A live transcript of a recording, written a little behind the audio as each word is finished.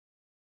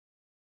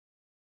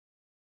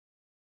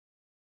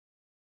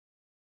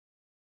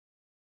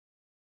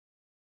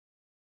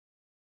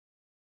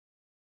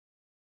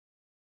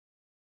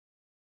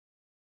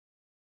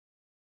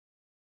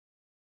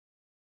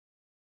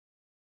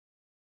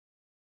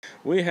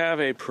we have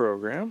a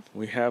program.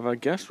 We have a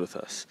guest with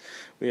us.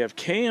 We have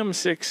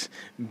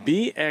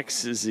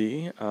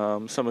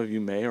KM6BXZ. Some of you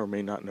may or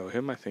may not know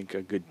him. I think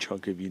a good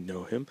chunk of you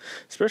know him,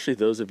 especially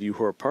those of you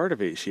who are part of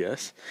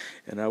ACS.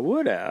 And I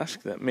would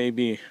ask that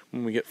maybe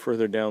when we get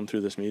further down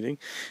through this meeting,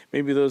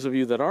 maybe those of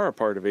you that are a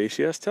part of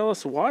ACS, tell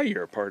us why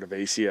you're a part of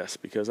ACS,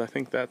 because I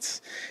think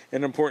that's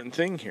an important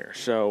thing here.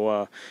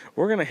 So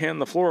we're going to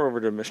hand the floor over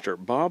to Mr.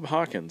 Bob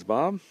Hawkins.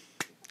 Bob,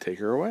 take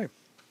her away.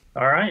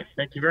 All right,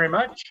 thank you very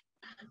much.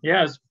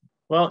 Yes,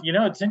 well, you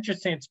know, it's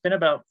interesting. It's been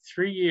about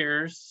 3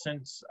 years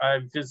since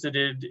I've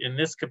visited in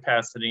this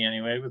capacity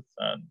anyway with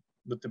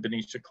the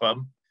Benicia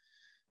Club.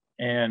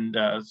 And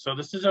so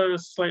this is a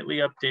slightly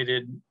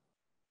updated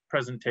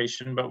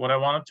presentation, but what I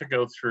wanted to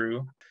go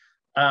through,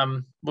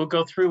 we'll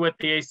go through what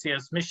the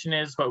ACS mission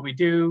is, what we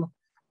do,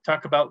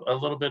 talk about a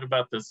little bit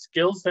about the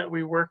skills that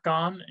we work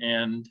on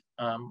and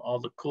all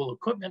the cool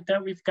equipment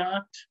that we've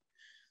got.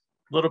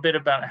 A little bit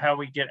about how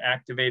we get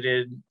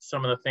activated,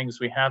 some of the things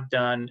we have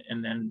done,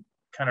 and then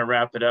kind of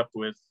wrap it up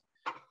with,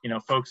 you know,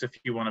 folks, if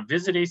you want to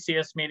visit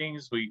ACS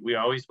meetings, we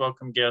always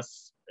welcome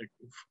guests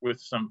with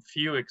some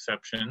few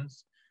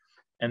exceptions,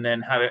 and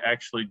then how to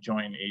actually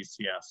join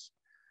ACS.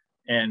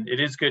 And it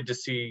is good to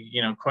see,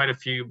 you know, quite a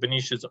few.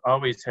 Benicia's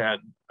always had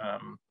a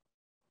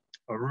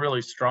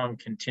really strong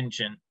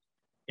contingent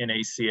in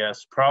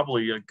ACS,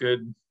 probably a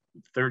good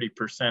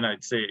 30%,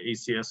 I'd say,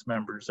 ACS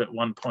members at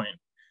one point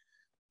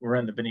were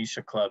in the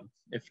Benicia Club,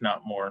 if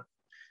not more.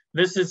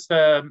 This is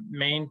the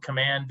main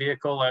command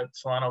vehicle that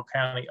Solano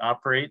County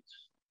operates.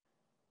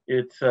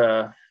 It's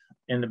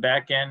in the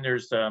back end,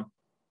 there's a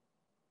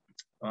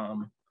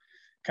kind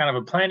of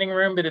a planning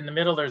room, but in the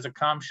middle, there's a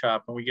comm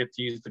shop, and we get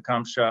to use the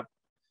comm shop,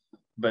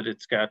 but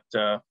it's got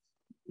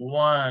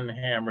one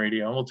ham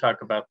radio, and we'll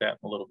talk about that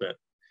in a little bit.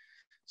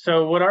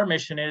 So what our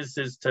mission is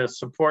to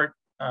support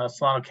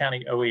Solano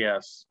County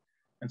OES.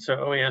 And so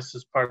OES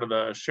is part of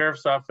the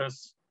Sheriff's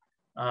Office,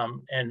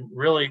 and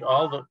really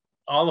all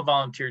the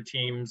volunteer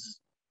teams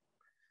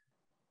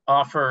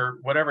offer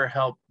whatever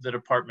help the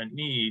department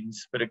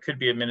needs, but it could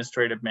be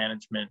administrative,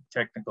 management,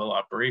 technical,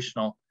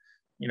 operational.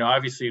 You know,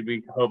 obviously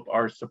we hope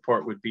our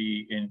support would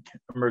be in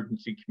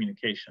emergency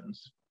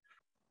communications.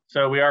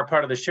 So we are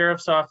part of the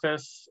Sheriff's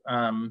Office.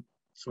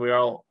 So we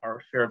all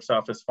are Sheriff's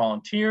Office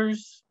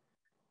volunteers.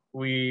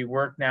 We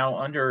work now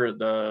under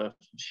the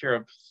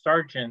Sheriff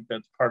Sergeant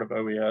that's part of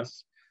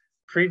OES.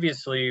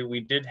 Previously, we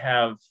did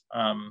have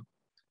a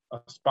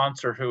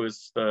sponsor who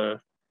is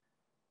the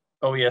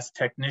OES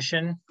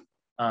technician.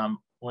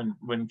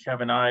 When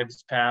Kevin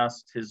Ives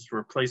passed, his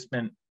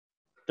replacement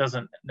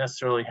doesn't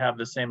necessarily have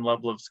the same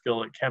level of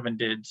skill that Kevin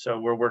did, so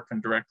we're working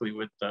directly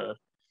with the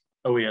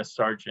OES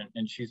sergeant,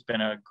 and she's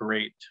been a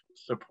great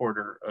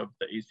supporter of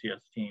the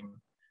ACS team.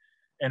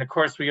 And of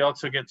course, we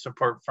also get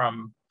support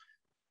from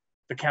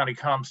the county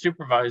comm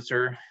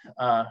supervisor,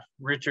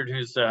 Richard,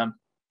 who's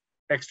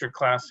extra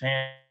class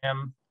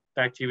ham.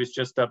 In fact, he was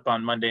just up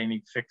on Monday and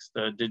he fixed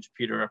the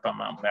digipeater up on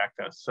Mount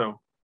Vaca. So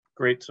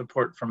great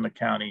support from the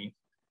county,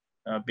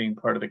 being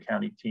part of the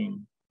county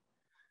team.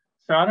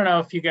 So I don't know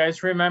if you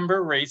guys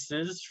remember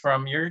races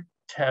from your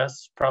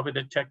tests, probably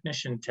the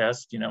technician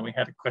test. You know, we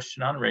had a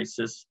question on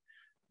races.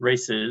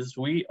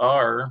 We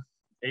are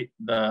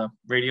the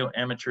Radio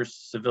Amateur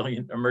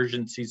Civilian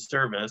Emergency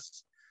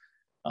Service.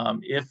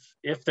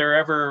 If there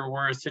ever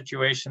were a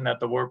situation that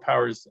the War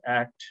Powers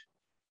Act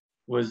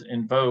was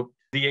invoked,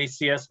 the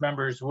ACS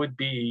members would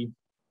be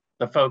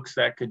the folks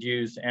that could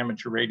use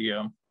amateur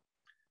radio.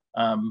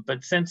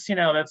 But since, you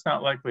know, that's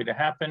not likely to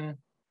happen,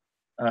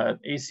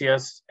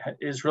 ACS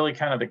is really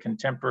kind of the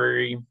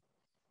contemporary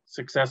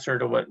successor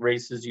to what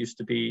races used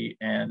to be.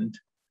 And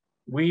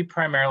we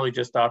primarily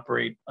just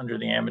operate under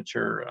the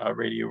amateur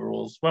radio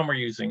rules when we're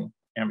using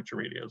amateur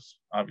radios,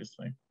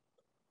 obviously.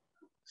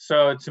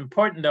 So it's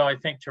important, though, I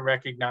think, to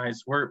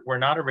recognize we're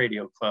not a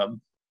radio club.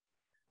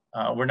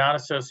 We're not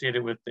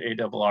associated with the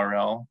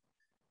ARRL.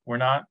 We're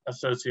not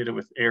associated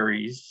with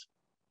ARES.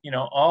 You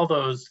know, all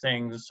those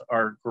things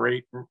are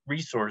great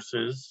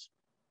resources.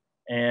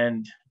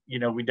 And, you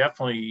know, we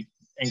definitely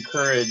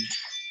encourage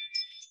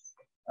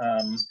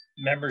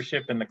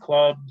membership in the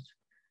clubs.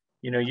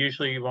 You know,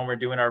 usually when we're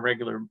doing our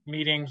regular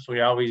meetings,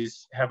 we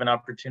always have an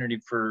opportunity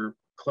for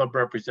club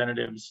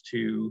representatives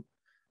to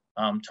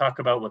talk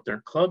about what their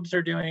clubs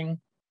are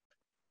doing.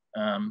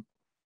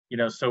 You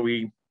know, so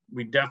we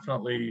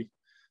definitely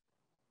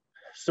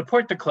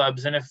support the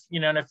clubs. And if, you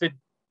know, and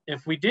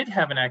if we did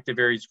have an active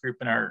ARES group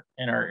in our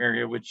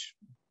area, which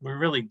we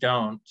really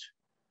don't,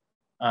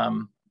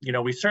 you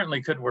know, we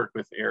certainly could work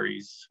with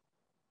ARES.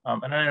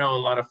 And I know a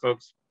lot of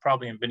folks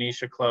probably in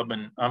Benicia Club,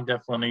 and I'm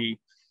definitely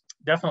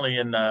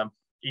in the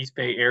East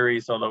Bay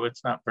ARES, although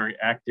it's not very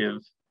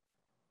active.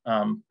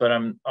 But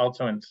I'm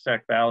also in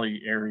Sac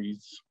Valley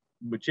ARES,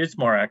 which is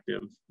more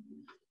active.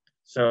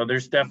 So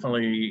there's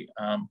definitely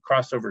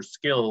crossover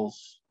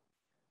skills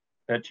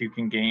that you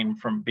can gain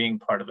from being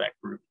part of that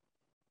group.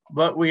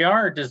 But we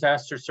are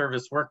disaster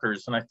service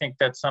workers, and I think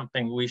that's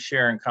something we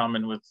share in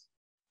common with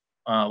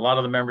a lot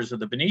of the members of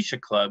the Benicia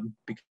Club,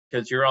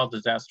 because you're all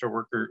disaster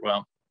worker,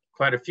 well,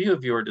 quite a few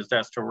of you are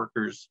disaster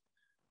workers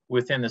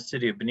within the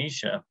city of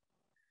Benicia.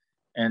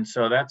 And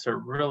so that's a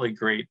really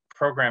great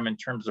program in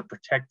terms of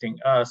protecting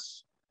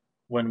us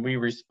when we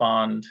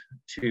respond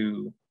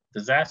to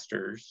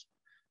disasters.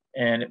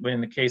 And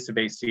in the case of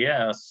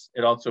ACS,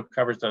 it also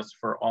covers us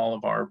for all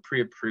of our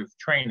pre-approved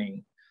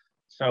training.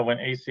 So when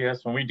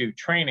we do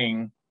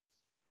training,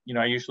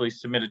 I usually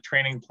submit a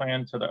training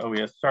plan to the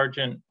OES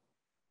sergeant.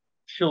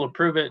 She'll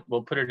approve it.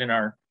 We'll put it in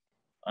our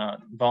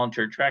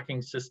volunteer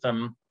tracking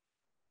system.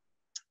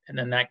 And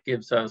then that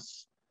gives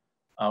us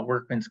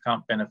workman's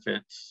comp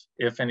benefits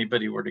if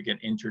anybody were to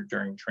get injured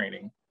during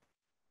training.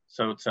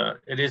 So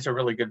it is a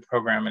really good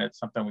program, and it's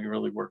something we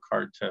really work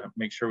hard to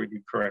make sure we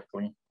do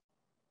correctly.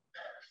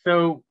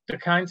 So the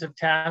kinds of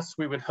tasks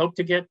we would hope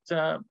to get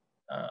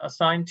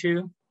assigned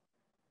to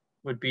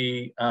would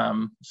be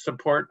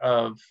support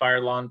of fire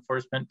law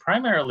enforcement,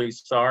 primarily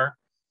SAR.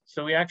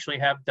 So we actually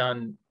have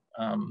done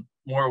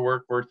more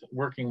work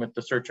working with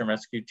the search and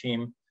rescue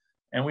team,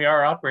 and we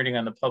are operating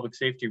on the public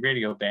safety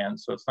radio band,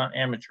 so it's not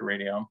amateur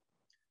radio.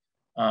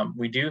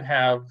 We do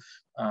have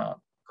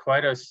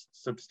quite a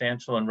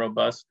substantial and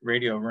robust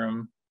radio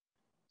room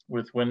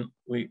with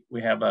we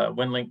have a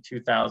WinLink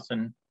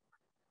 2000.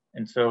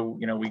 And so,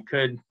 we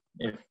could,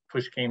 if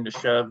push came to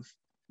shove,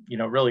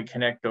 really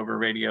connect over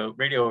radio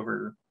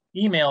over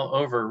email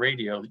over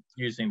radio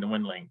using the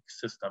WinLink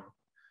system.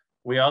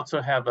 We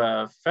also have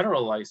a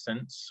federal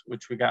license,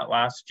 which we got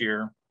last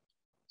year.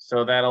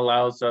 So that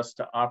allows us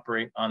to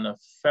operate on the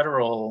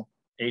federal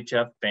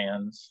HF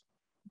bands.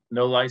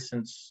 No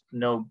license,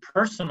 no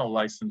personal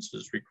license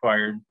is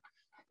required,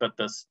 but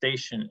the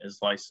station is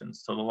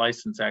licensed. So the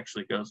license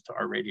actually goes to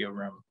our radio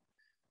room.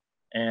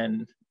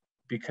 And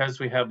because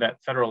we have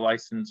that federal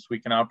license, we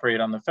can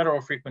operate on the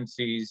federal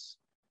frequencies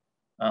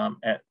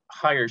at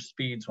higher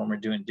speeds when we're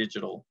doing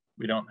digital.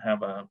 We don't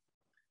have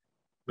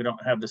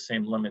the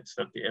same limits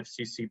that the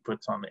FCC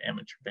puts on the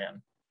amateur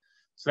band.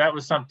 So that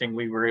was something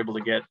we were able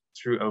to get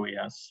through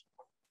OES.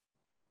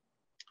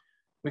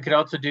 We could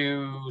also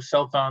do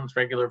cell phones,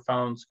 regular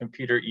phones,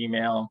 computer,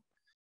 email.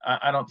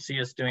 I don't see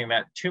us doing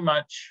that too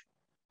much.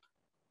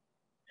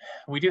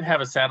 We do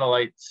have a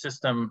satellite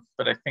system,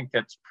 but I think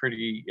it's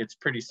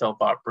pretty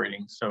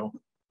self-operating. So,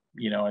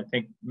 I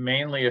think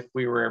mainly if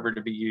we were ever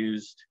to be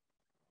used,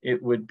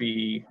 it would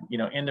be,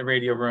 in the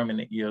radio room in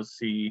the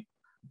EOC,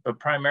 but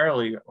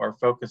primarily our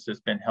focus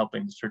has been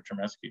helping the search and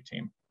rescue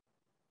team.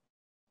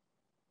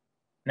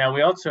 Now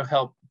we also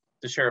help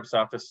the sheriff's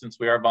office, since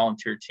we are a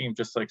volunteer team,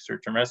 just like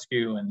search and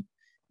rescue and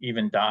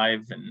even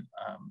dive and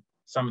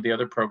some of the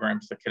other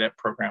programs, the cadet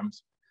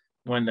programs.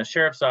 When the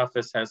sheriff's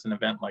office has an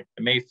event like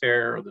the May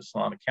Fair or the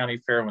Solano County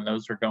Fair, when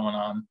those are going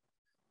on,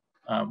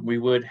 we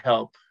would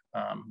help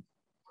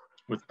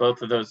with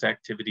both of those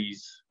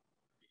activities,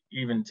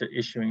 even to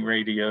issuing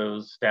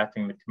radios,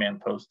 staffing the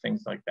command post,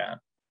 things like that.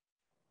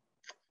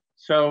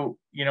 So,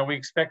 we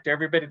expect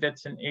everybody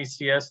that's in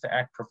ACS to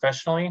act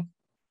professionally,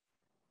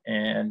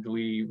 and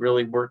we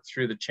really work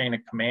through the chain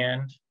of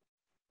command.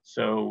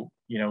 So,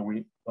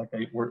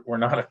 we're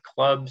not a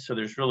club, so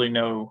there's really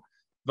no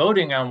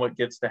voting on what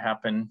gets to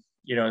happen.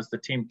 As the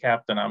team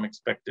captain, I'm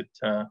expected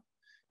to,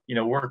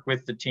 work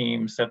with the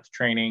team, set the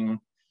training,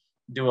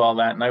 do all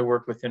that. And I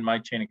work within my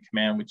chain of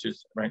command, which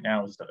is right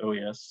now is the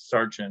OES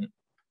sergeant,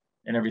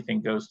 and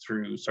everything goes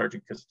through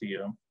Sergeant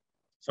Castillo.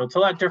 So it's a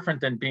lot different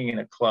than being in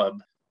a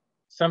club.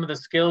 Some of the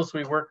skills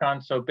we work on,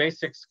 so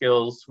basic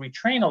skills, we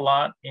train a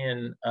lot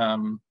in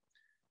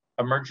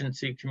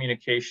emergency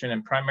communication,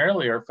 and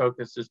primarily our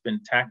focus has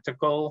been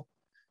tactical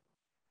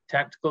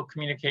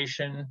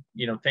communication,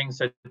 things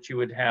that you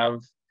would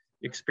have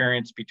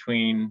experience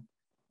between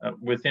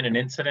within an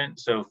incident.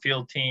 So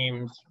field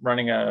teams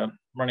running a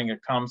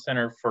comm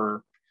center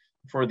for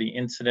the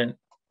incident.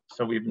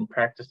 So we've been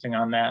practicing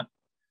on that.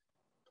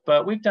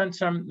 But we've done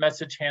some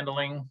message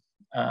handling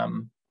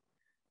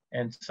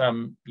and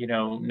some,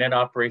 net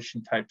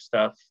operation type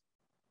stuff.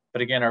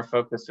 But again, our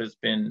focus has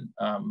been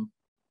the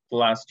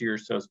last year or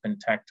so has been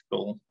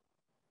tactical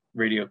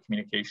radio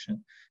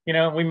communication.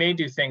 We may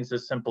do things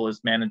as simple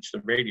as manage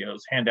the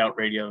radios, hand out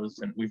radios,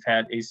 and we've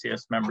had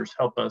ACS members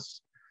help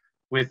us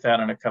with that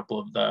on a couple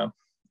of the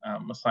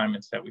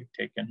assignments that we've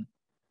taken.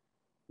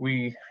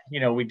 We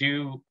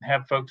do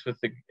have folks with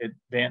the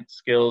advanced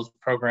skills,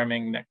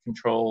 programming, net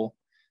control.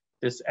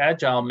 This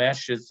Agile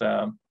Mesh is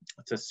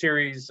it's a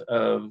series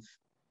of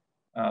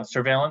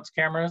surveillance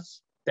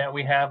cameras that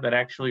we have that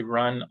actually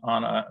run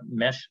on a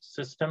mesh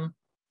system.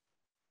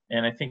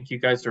 And I think you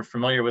guys are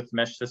familiar with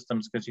mesh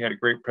systems because you had a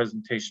great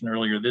presentation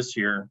earlier this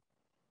year.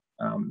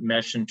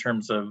 Mesh in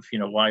terms of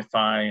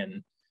Wi-Fi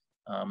and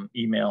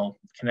email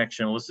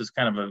connection. Well, this is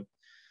kind of a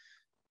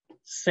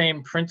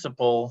same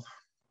principle,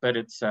 but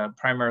it's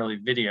primarily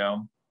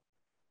video,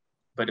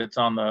 but it's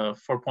on the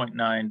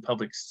 4.9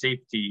 public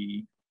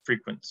safety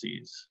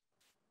frequencies.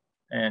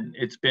 And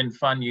it's been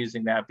fun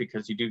using that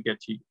because you do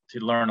get to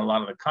learn a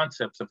lot of the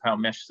concepts of how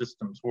mesh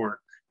systems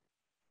work,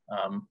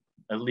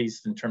 at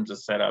least in terms of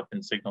setup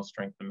and signal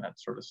strength and that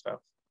sort of stuff.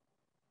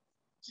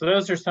 So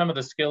those are some of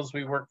the skills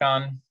we work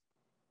on.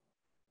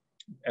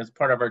 as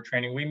part of our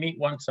training. We meet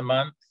once a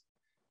month,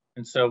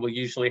 and so we'll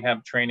usually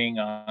have training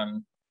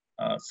on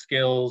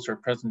skills or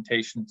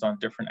presentations on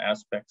different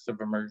aspects of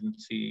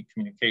emergency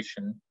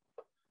communication.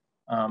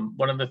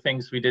 One of the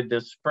things we did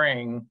this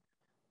spring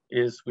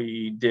is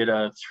we did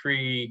a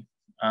three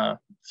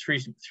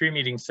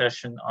meeting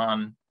session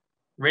on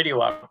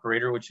radio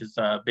operator, which is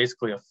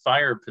basically a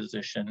fire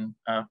position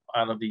out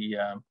of the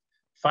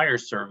fire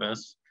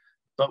service.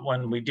 But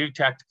when we do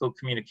tactical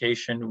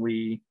communication,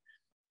 we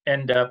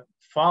end up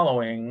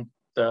following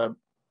the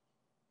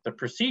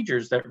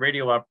procedures that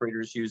radio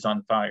operators use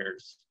on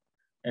fires.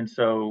 And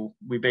so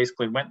we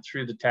basically went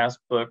through the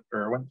task book,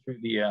 or went through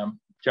the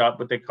job,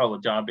 what they call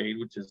a job aid,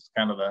 which is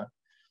kind of the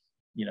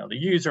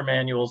user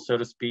manual, so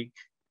to speak,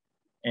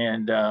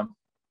 and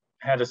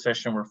had a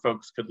session where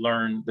folks could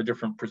learn the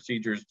different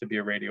procedures to be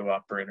a radio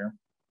operator.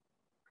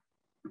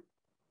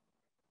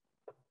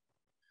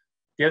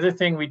 The other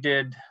thing we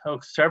did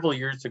several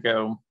years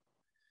ago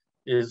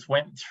is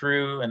went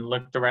through and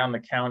looked around the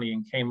county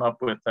and came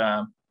up with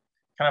kind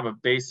of a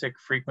basic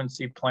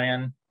frequency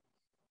plan,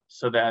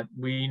 so that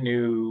we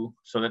knew,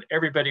 so that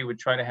everybody would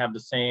try to have the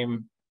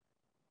same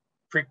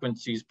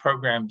frequencies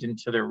programmed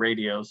into their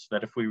radios, so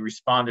that if we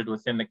responded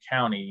within the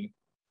county,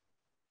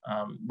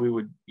 we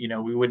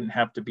wouldn't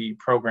have to be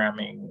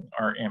programming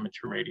our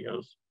amateur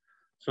radios.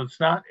 So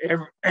it's not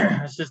every,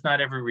 it's just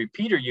not every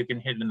repeater you can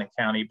hit in the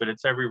county, but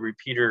it's every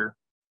repeater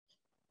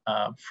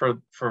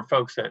for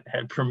folks that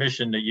had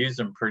permission to use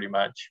them, pretty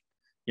much.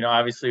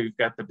 Obviously we've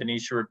got the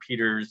Benicia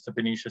repeaters, the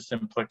Benicia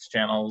simplex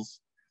channels,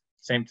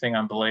 same thing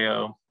on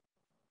Vallejo,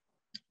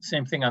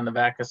 same thing on the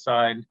VACA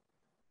side.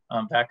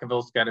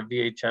 Vacaville's got a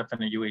VHF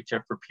and a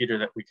UHF repeater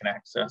that we can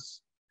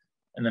access.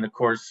 And then of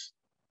course,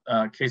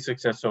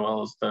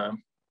 K6SOL is the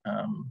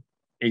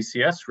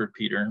ACS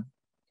repeater.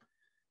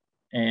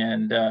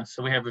 And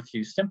so we have a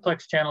few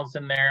simplex channels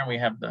in there, and we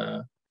have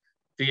the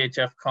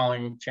VHF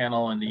calling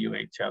channel and the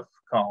UHF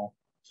call.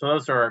 So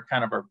those are our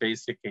kind of our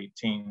basic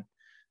 18.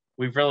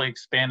 We've really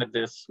expanded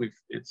this.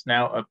 It's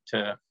now up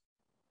to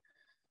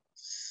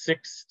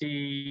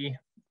 60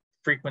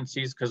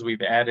 frequencies because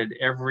we've added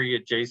every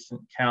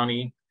adjacent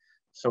county.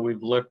 So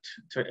we've looked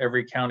to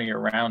every county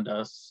around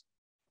us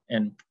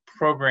and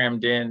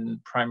programmed in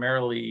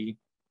primarily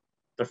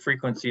the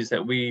frequencies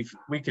that we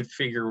could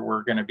figure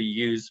were going to be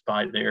used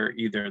by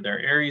either their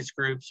ARES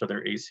groups or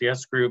their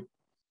ACS group.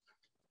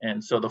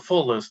 And so the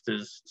full list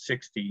is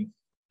 60.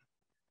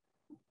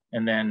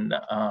 And then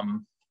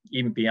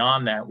even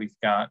beyond that, we've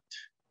got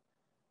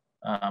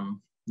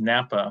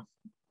NAPA.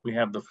 We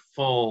have the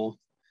full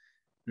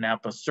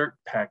NAPA CERT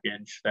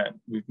package that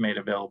we've made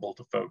available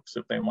to folks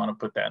if they want to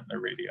put that in their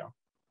radio.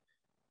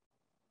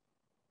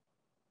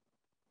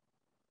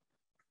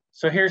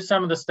 So here's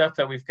some of the stuff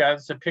that we've got.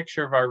 It's a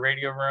picture of our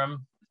radio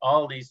room.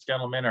 All of these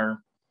gentlemen are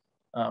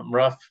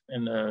rough.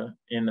 In the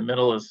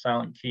middle is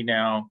Silent Key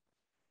now.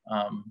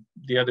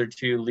 The other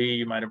two, Lee,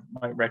 you might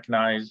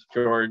recognize,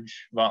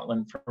 George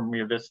Votlin from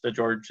Rio Vista.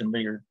 George and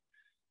Lee are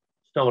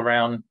still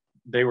around.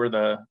 They were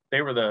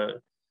the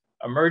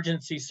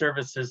emergency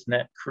services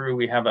net crew.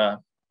 We have a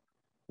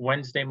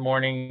Wednesday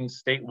morning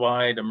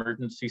statewide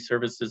emergency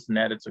services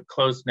net. It's a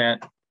closed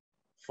net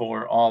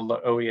for all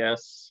the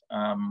OES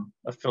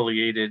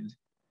affiliated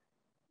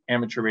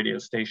amateur radio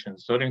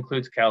stations. So it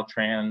includes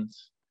Caltrans,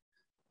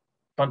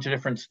 a bunch of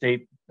different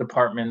state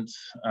departments,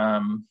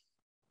 but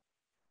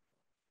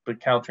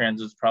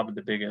Caltrans is probably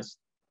the biggest.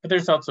 But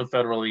there's also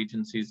federal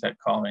agencies that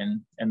call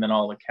in, and then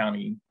all the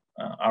county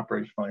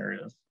operational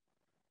areas.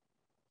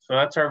 So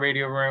that's our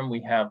radio room.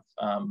 We have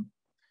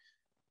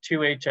 2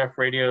 HF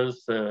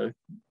radios, the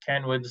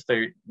Kenwoods.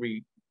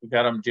 We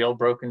got them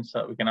jailbroken so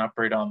that we can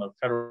operate on the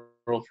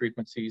federal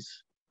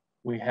frequencies.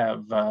 We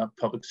have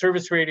public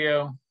service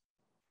radio.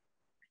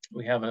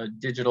 We have a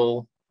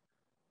digital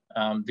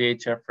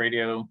VHF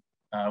radio.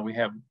 We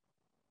have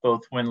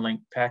both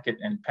WinLink packet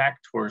and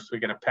PAC-TOR. So we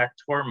got a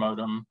PAC-TOR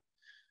modem.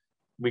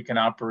 We can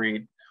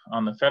operate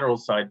on the federal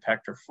side,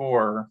 Pactor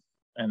 4.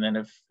 And then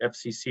if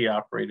FCC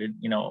operated,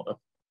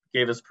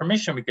 gave us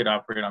permission, we could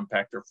operate on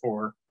Pactor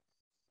 4,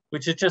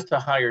 which is just a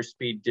higher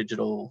speed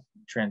digital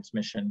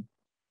transmission.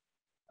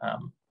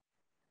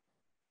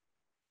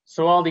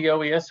 So all the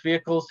OES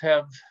vehicles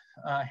have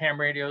ham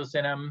radios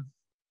in them.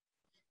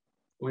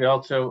 We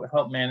also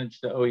help manage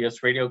the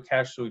OES radio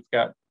cache. So we've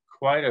got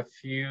quite a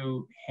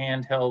few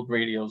handheld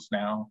radios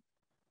now.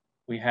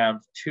 We have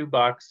 2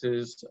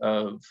 boxes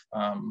of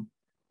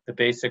the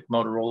basic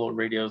Motorola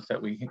radios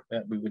that we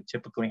would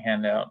typically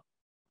hand out,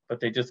 but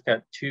they just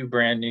got 2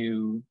 brand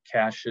new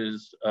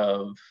caches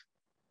of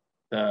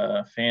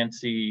the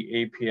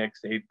fancy APX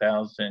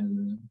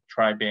 8000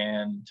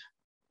 tri-band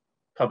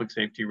public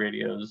safety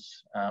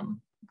radios.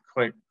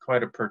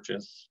 Quite a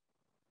purchase.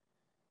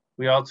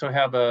 We also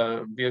have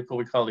a vehicle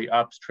we call the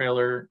Ops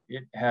Trailer.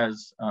 It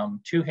has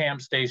 2 ham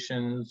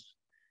stations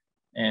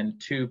and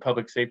 2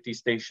 public safety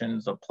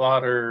stations, a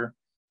plotter,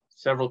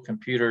 several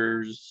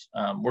computers,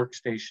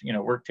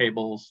 workstation, work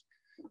tables.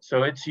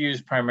 So it's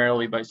used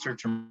primarily by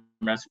search and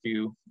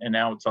rescue, and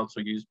now it's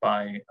also used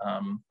by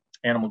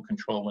animal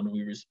control when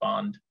we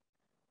respond.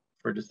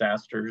 for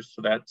disasters.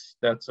 So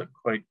that's a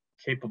quite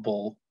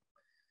capable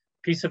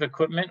piece of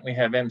equipment. We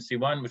have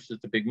MC1, which is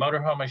the big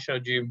motorhome I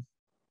showed you.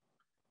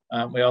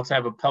 We also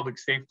have a public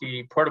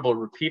safety portable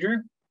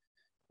repeater,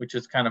 which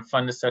is kind of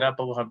fun to set up.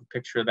 We'll have a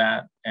picture of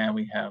that. And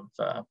we have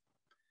a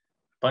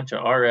bunch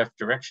of RF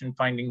direction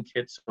finding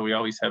kits. So we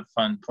always have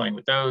fun playing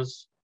with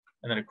those.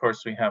 And then of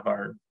course we have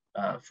our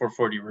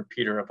 440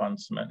 repeater up on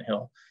Cement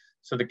Hill.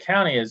 So the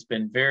county has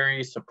been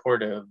very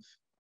supportive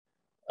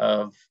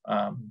of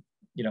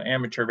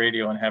amateur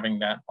radio and having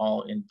that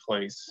all in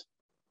place.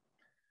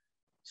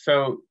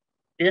 So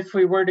if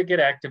we were to get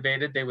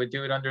activated, they would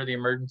do it under the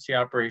emergency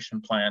operation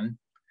plan.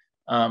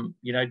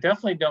 I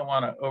definitely don't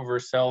want to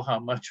oversell how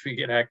much we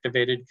get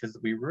activated, because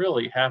we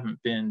really haven't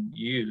been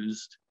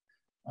used,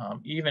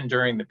 even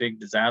during the big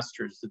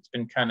disasters. It's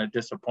been kind of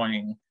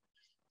disappointing,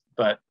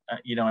 but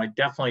I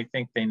definitely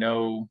think they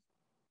know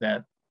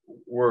that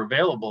we're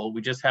available.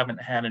 We just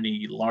haven't had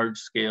any large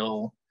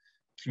scale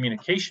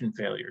communication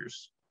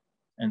failures.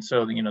 And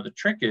so, the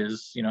trick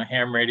is,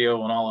 ham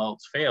radio when all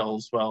else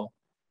fails. Well,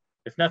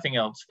 if nothing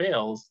else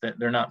fails, that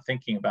they're not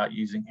thinking about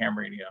using ham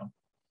radio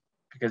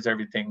because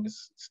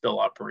everything's still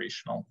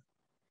operational.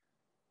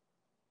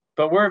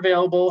 But we're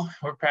available,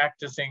 we're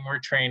practicing, we're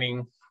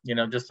training,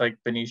 just like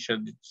Benicia,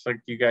 just like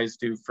you guys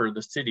do for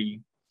the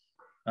city.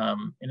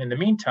 And in the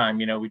meantime,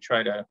 we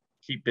try to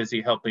keep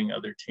busy helping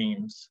other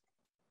teams.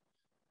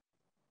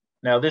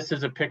 Now, this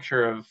is a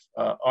picture of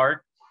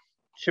Art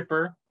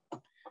Chipper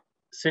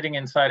sitting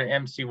inside of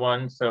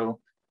MC1. So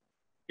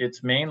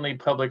it's mainly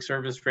public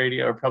service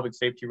radio or public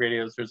safety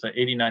radios. There's an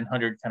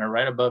 8900 kind of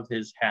right above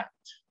his hat.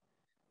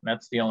 And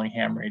that's the only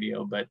ham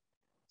radio, but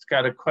it's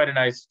got quite a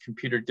nice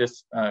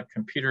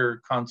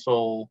computer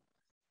console,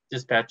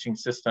 dispatching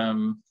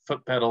system,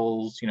 foot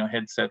pedals,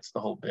 headsets, the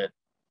whole bit.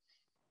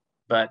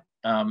 But,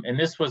 and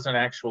this was an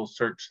actual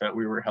search that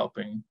we were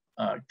helping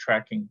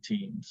tracking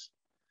teams.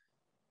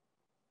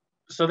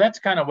 So that's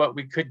kind of what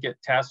we could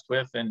get tasked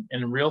with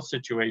in real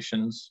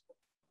situations.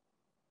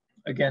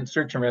 Again,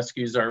 search and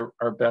rescue is our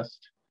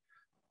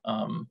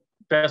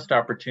best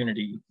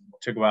opportunity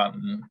to go out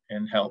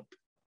and help.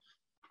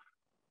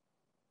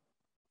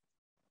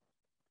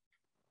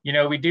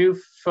 We do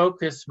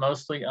focus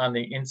mostly on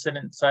the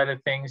incident side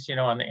of things.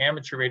 On the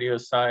amateur radio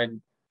side,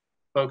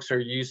 folks are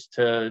used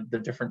to the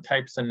different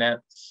types of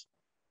nets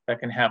that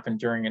can happen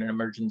during an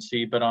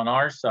emergency. But on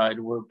our side,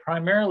 we're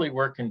primarily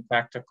working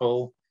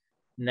tactical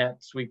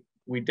nets.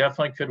 We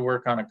definitely could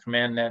work on a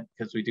command net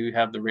because we do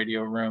have the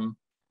radio room,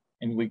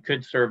 and we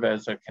could serve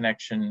as a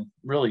connection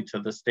really to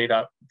the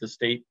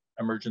state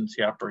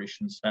emergency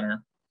operations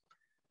center.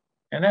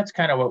 And that's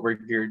kind of what we're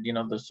geared,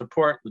 the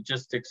support,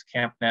 logistics,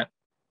 camp net.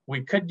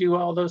 We could do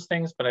all those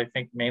things, but I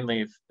think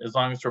mainly as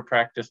long as we're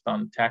practiced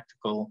on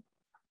tactical,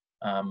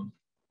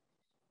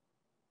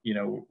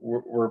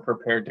 we're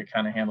prepared to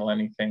kind of handle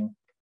anything.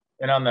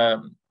 And on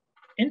the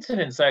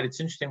incident side, it's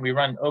interesting, we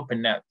run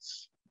open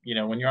nets.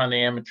 When you're on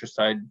the amateur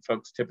side,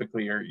 folks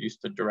typically are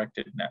used to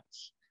directed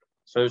nets.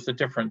 So there's a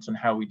difference in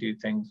how we do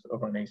things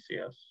over on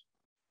ACS.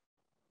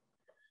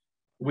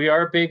 We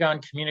are big on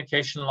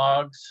communication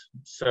logs.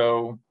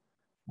 So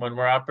when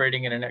we're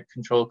operating in a net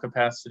control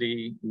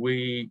capacity,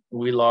 we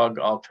log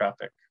all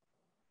traffic.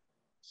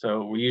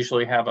 So we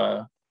usually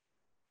have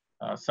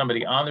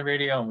somebody on the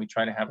radio, and we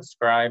try to have a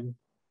scribe, and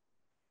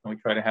we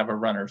try to have a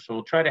runner. So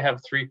we'll try to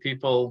have 3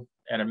 people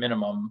at a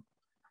minimum,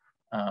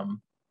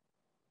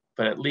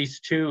 but at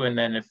least 2. And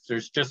then if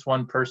there's just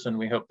 1 person,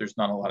 we hope there's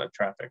not a lot of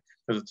traffic,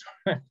 because it's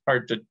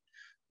hard to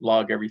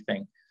log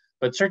everything.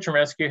 But search and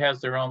rescue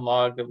has their own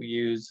log that we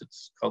use.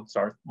 It's called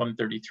SAR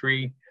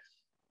 133.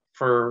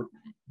 For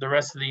the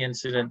rest of the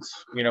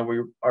incidents, we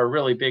are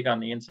really big on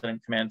the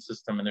incident command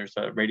system, and there's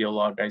a radio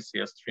log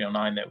ICS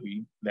 309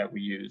 that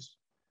we use.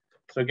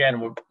 So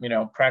again,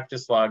 we're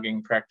practice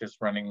logging, practice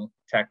running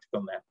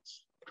tactical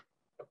nets.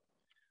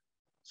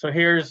 So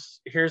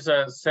here's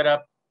a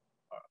setup.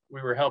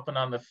 We were helping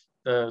on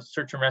the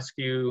search and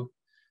rescue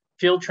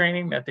field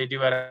training that they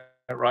do at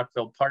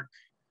Rockville Park.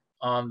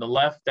 On the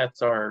left,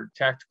 that's our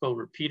tactical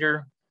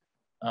repeater.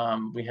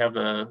 We have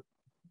a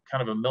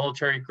kind of a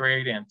military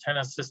grade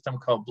antenna system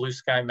called Blue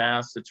Sky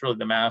mast. It's really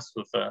the mast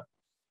with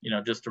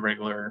just a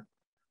regular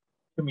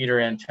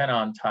 2-meter antenna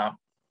on top.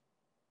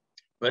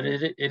 But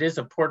it is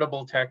a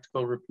portable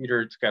tactical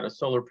repeater. It's got a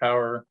solar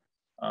power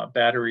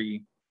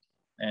battery,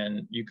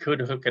 and you could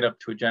hook it up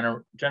to a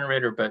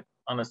generator, but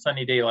on a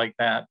sunny day like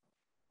that,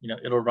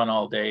 it'll run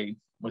all day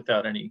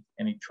without any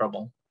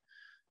trouble.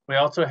 We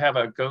also have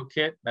a Go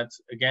kit.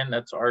 That's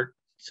Art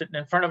sitting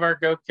in front of our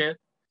Go kit.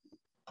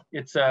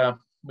 It's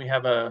we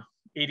have a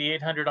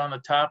 8800 on the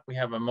top. We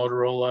have a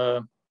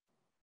Motorola,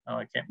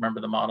 I can't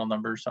remember the model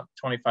number,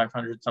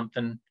 2500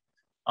 something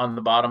on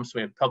the bottom. So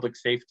we have public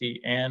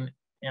safety and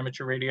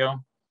amateur radio.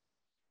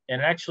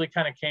 And it actually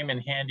kind of came in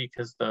handy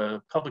because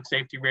the public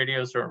safety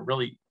radios are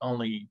really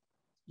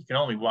you can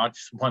only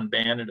watch 1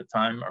 band at a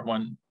time or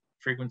 1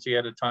 frequency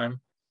at a time.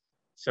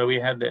 So we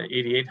had the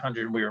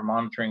 8800, we were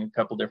monitoring a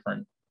couple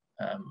different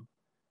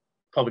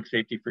public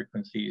safety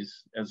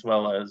frequencies, as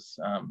well as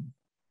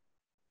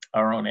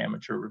our own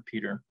amateur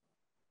repeater.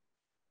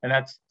 And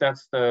that's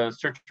the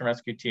search and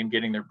rescue team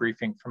getting their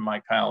briefing from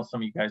Mike Heil.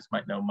 Some of you guys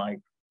might know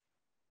Mike.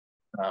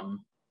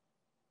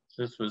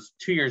 This was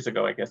 2 years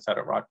ago, I guess, out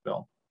of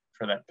Rockville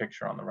for that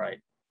picture on the right.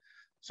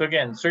 So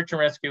again, search and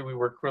rescue, we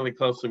work really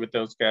closely with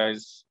those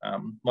guys. A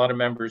lot of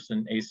members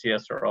in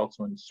ACS are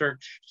also in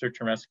search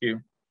and rescue.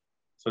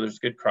 So there's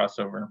good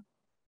crossover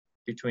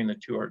between the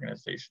two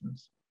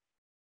organizations.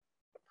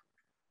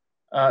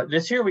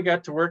 This year we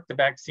got to work the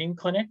vaccine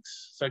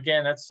clinics. So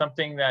again, that's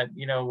something that,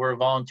 you know, we're a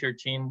volunteer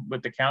team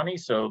with the county.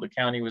 So the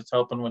county was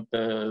helping with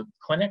the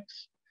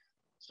clinics.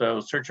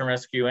 So search and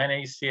rescue and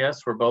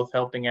ACS were both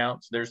helping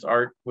out. So there's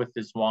Art with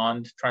his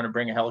wand trying to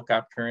bring a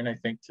helicopter in, I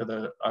think, to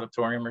the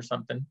auditorium or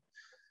something.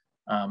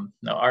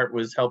 No, Art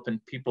was helping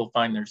people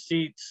find their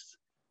seats.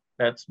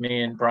 That's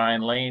me and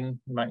Brian Lane.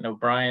 You might know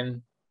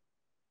Brian.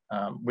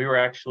 We were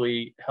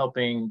actually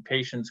helping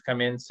patients come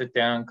in, sit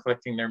down,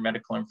 collecting their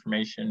medical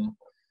information,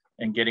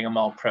 and getting them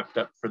all prepped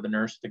up for the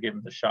nurse to give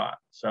them the shot.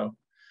 So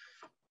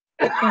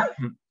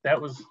that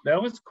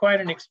was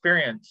quite an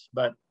experience,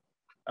 but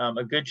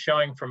a good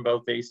showing from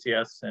both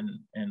ACS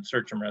and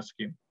search and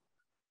rescue.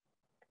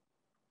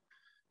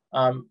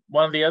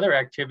 One of the other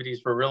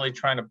activities we're really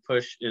trying to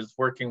push is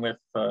working with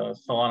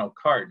Solano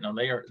CART. Now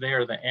they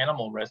are the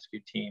animal rescue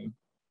team.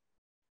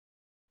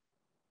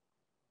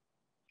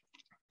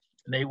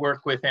 They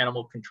work with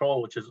animal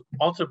control, which is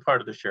also part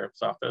of the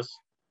sheriff's office.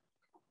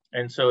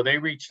 And so they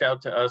reached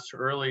out to us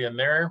early in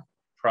their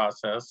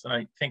process, and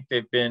I think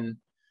they've been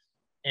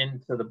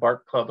into the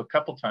BARK Club a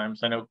couple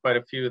times. I know quite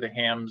a few of the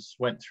hams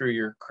went through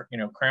your, you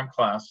know, cram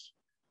class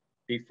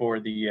before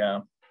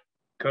the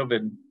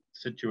COVID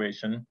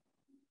situation.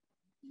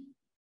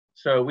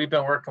 So we've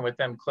been working with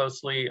them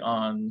closely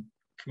on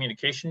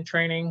communication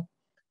training.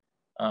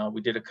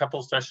 We did a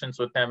couple sessions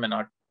with them in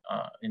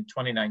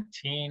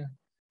 2019.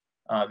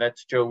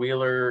 That's Joe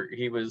Wheeler.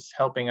 He was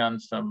helping on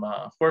some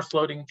horse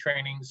loading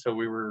training. So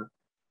we were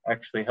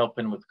actually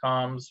helping with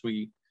comms.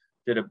 We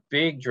did a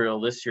big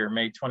drill this year,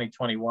 May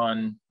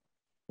 2021,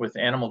 with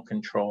animal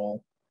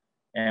control.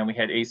 And we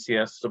had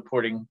ACS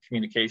supporting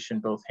communication,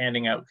 both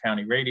handing out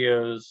county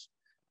radios,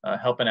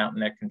 helping out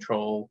net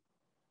control.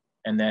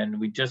 And then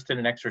we just did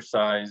an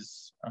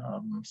exercise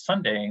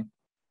Sunday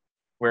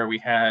where we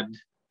had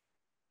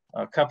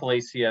a couple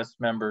ACS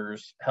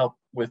members help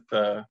with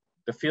the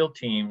field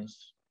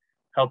teams,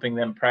 helping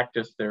them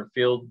practice their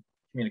field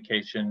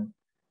communication.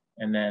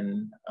 And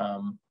then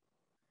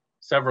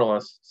several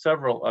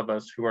of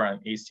us who are on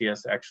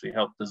ACS actually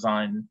helped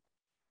design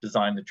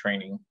the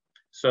training.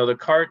 So the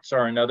carts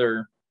are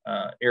another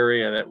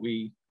area that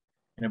we,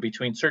 you know,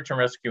 between search and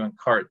rescue and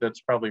CART,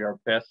 that's probably our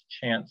best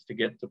chance to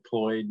get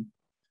deployed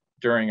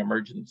during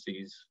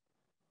emergencies,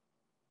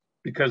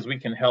 because we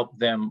can help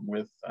them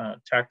with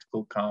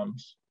tactical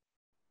comms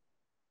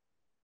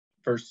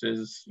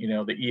versus, you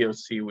know, the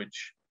EOC,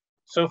 which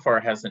so far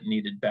hasn't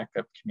needed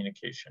backup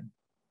communication.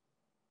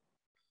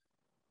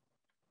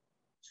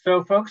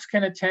 So folks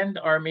can attend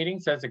our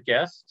meetings as a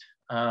guest.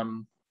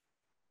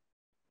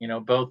 You know,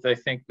 both, I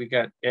think we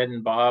got Ed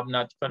and Bob,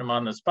 not to put them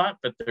on the spot,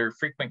 but they're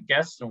frequent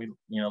guests and we,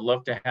 you know,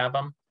 love to have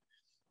them.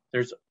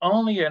 There's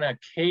only an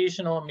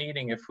occasional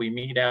meeting if we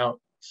meet out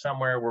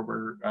somewhere where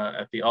we're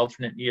at the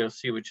alternate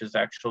EOC, which is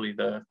actually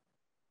the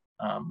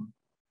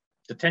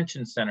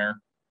detention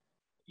center.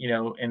 You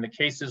know, in the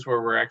cases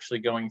where we're actually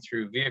going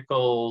through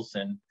vehicles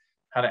and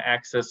how to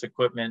access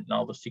equipment and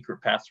all the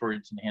secret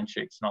passwords and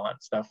handshakes and all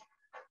that stuff.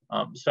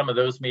 Some of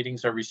those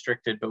meetings are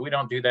restricted, but we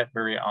don't do that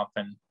very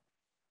often.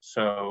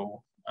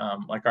 So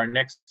like our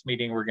next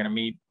meeting, we're gonna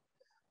meet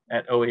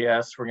at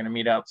OES, we're gonna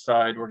meet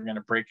outside, we're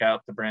gonna break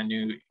out the brand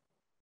new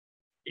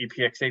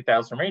EPX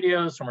 8000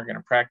 radios, and we're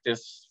gonna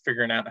practice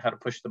figuring out how to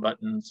push the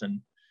buttons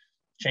and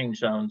change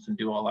zones and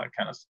do all that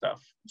kind of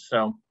stuff.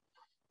 So,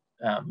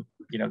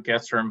 you know,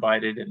 guests are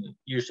invited, and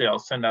usually I'll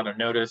send out a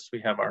notice.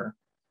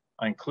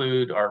 I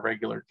include our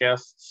regular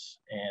guests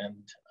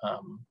and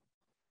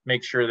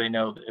make sure they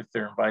know if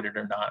they're invited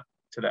or not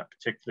to that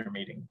particular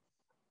meeting.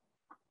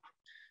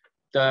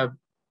 The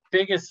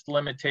biggest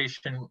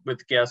limitation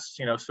with guests,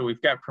 you know, so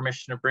we've got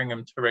permission to bring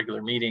them to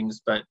regular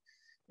meetings, but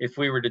if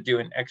we were to do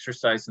an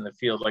exercise in the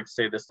field, like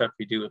say the stuff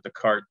we do with the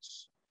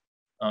carts,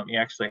 you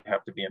actually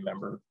have to be a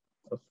member,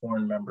 a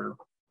foreign member.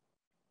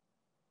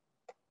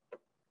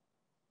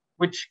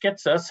 Which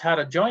gets us how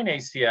to join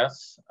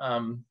ACS.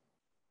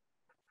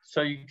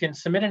 So you can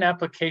submit an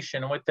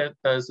application, and what that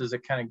does is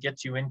it kind of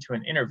gets you into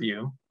an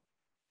interview,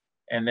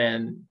 and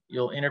then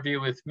you'll interview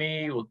with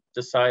me. We'll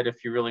decide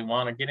if you really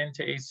want to get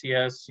into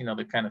ACS, you know,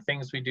 the kind of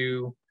things we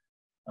do,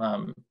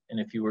 and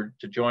if you were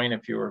to join,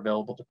 if you were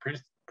available to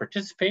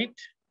participate.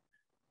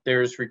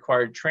 There's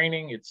required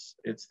training.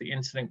 It's the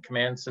incident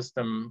command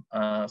system,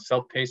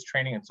 self-paced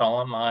training. It's all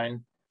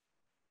online.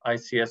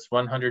 ICS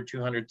 100,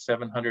 200,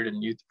 700,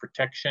 and youth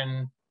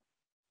protection.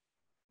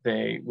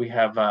 We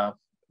have,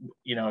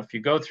 you know, if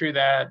you go through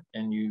that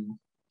and you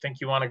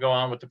think you want to go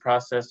on with the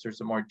process,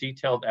 there's a more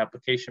detailed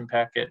application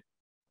packet,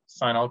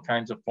 sign all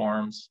kinds of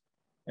forms.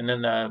 And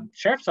then the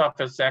sheriff's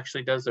office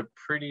actually does a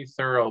pretty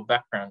thorough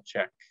background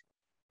check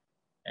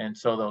And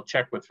so they'll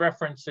check with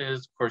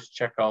references, of course,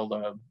 check all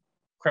the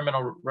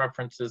criminal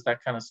references,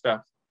 that kind of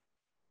stuff.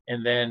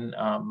 And then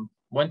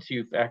once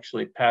you've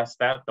actually passed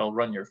that, they'll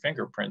run your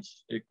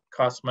fingerprints. It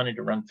costs money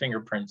to run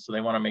fingerprints, so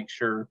they want to make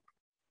sure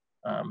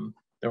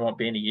there won't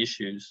be any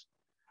issues.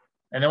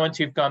 And then once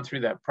you've gone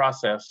through that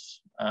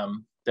process,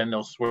 then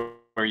they'll swear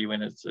you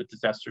in as a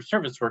disaster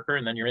service worker,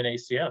 and then you're in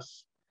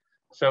ACS.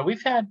 So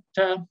we've had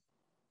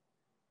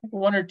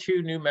 1 or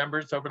 2 new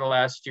members over the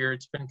last year.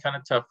 It's been kind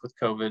of tough with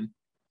COVID.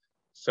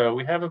 So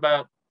we have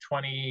about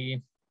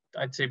 20,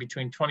 I'd say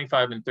between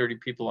 25 and 30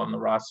 people on the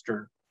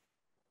roster.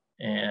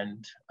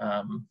 And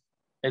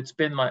it's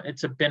been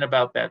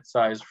about that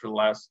size for the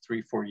last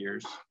 3-4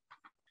 years.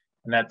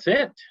 And that's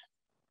it.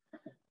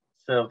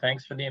 So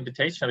thanks for the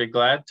invitation. I'd be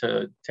glad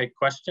to take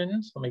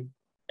questions.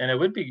 And it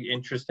would be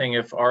interesting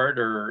if Art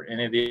or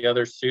any of the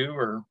other Sue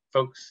or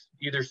folks,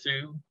 either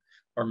Sue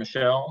or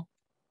Michelle,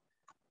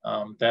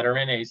 that are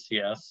in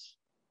ACS,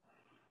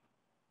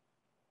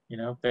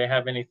 if they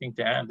have anything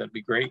to add, that'd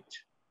be great.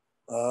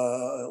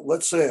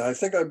 Let's say, I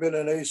think I've been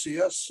in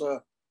ACS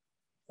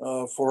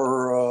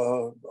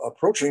for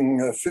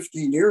approaching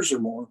 15 years or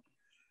more.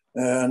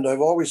 And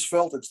I've always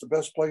felt it's the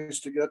best place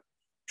to get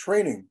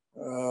training.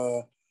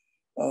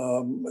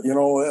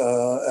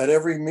 At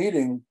every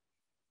meeting,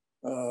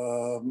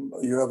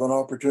 you have an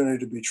opportunity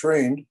to be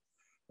trained.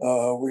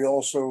 We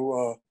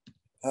also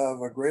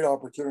have a great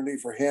opportunity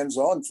for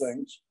hands-on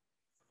things.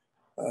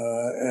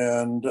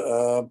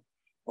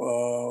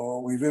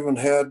 We've even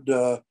had,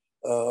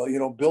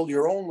 build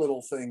your own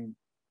little thing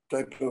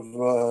type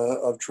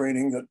of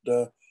training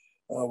that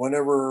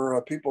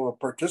whenever people have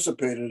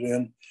participated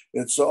in,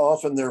 it's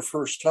often their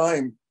first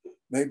time,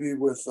 maybe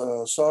with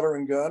a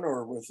soldering gun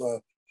or with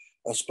a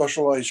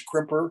specialized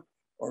crimper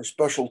or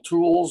special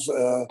tools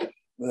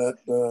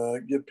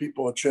that give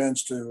people a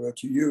chance to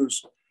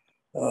use.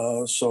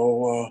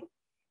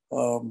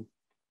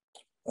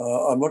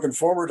 I'm looking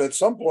forward at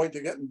some point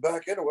to getting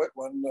back into it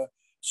when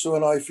Sue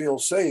and I feel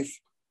safe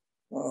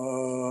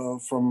from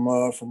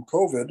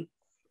COVID.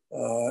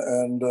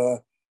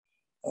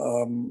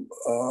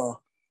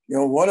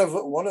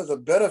 One of the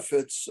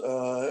benefits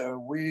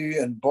we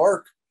and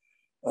BARC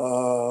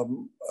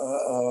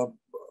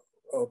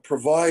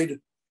provide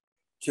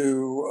to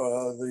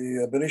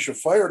the Benicia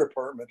Fire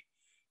Department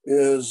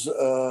is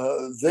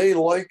they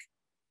like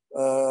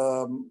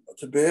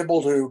to be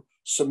able to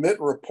submit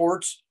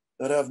reports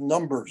that have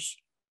numbers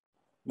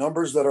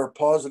that are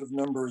positive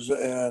numbers,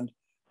 and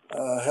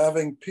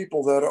having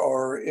people that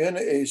are in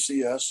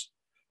ACS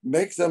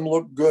make them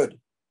look good.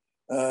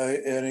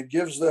 And it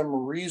gives them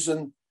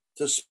reason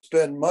to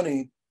spend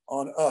money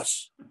on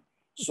us.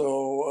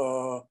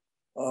 So,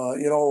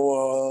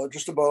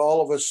 just about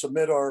all of us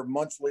submit our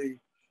monthly,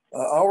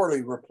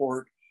 hourly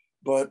report,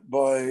 but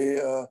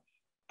by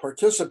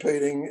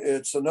participating,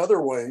 it's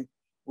another way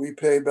we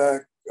pay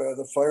back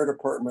the fire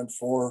department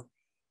for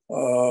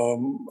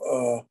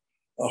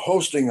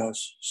hosting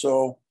us.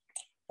 So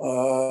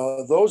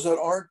those that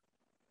aren't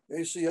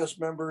ACS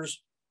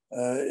members,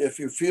 if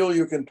you feel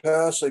you can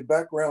pass a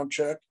background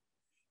check,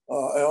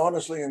 I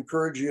honestly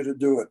encourage you to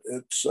do it.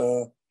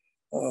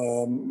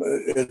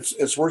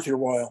 It's worth your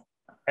while.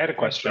 I had a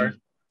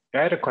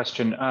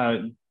question.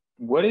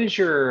 What is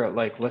your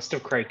list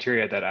of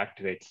criteria that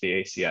activates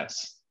the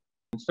ACS?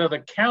 So the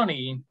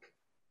county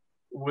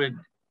would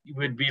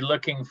be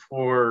looking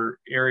for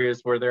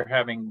areas where they're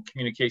having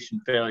communication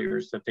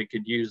failures that they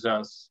could use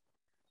us.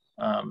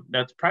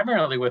 That's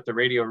primarily what the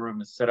radio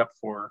room is set up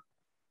for,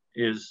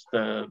 is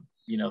the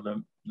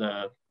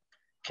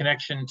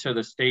connection to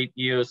the state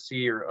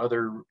EOC or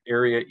other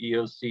area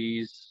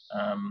EOCs,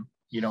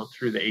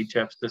 through the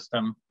HF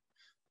system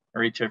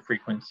or HF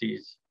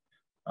frequencies.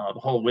 The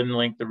whole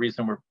WinLink, the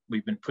reason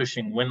we've been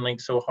pushing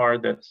WinLink so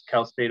hard, that's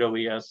Cal State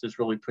OES is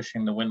really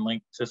pushing the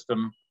WinLink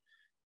system.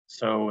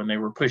 So when they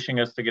were pushing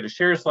us to get a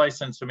shares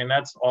license, I mean,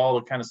 that's all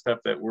the kind of stuff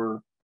that we're,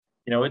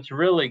 it's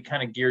really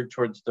kind of geared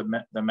towards the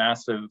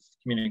massive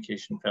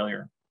communication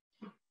failure.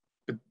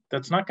 But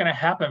that's not going to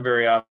happen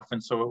very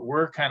often. So what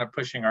we're kind of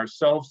pushing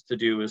ourselves to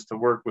do is to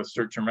work with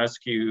search and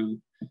rescue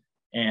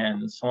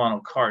and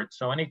Solano CART.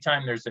 So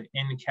anytime there's an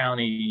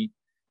in-county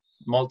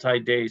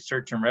multi-day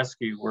search and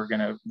rescue,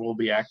 we'll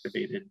be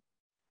activated.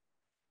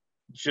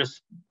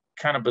 Just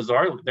kind of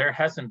bizarre, there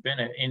hasn't been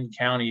an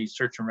in-county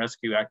search and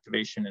rescue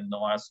activation in the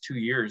last 2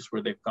 years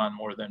where they've gone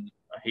more than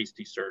a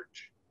hasty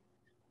search.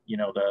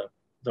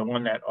 The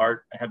one that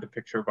Art, I had the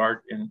picture of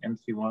Art in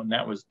MC1,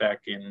 that was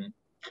back in,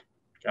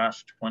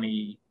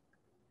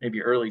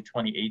 maybe early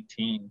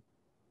 2018.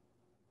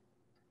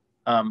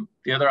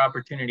 The other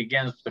opportunity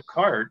again is the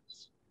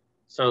CARTs.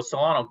 So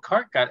Solano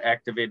CART got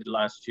activated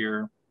last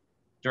year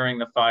during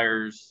the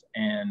fires,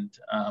 and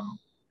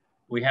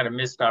we had a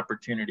missed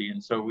opportunity.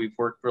 And so we've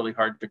worked really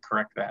hard to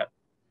correct that.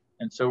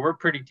 And so we're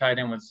pretty tied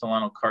in with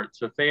Solano CART.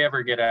 So if they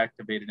ever get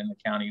activated in the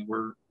county,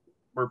 we're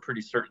pretty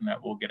certain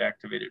that we'll get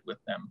activated with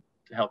them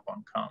to help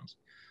on comms.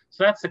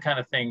 So that's the kind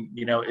of thing,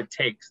 it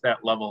takes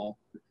that level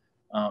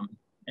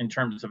in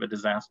terms of a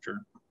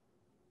disaster.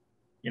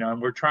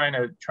 And we're trying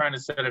to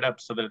set it up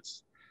so that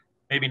it's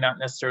maybe not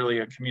necessarily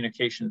a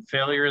communication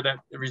failure that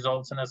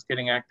results in us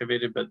getting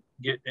activated, but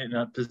get in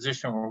a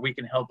position where we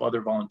can help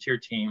other volunteer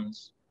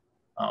teams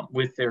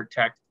with their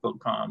tactical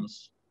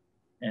comms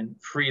and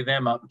free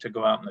them up to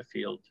go out in the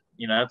field.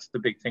 You know, that's the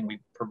big thing we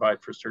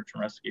provide for search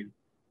and rescue.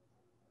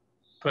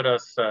 Put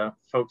us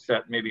folks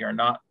that maybe are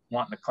not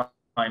wanting to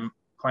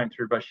climb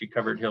through bushy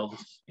covered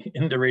hills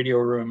in the radio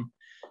room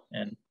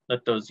and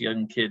let those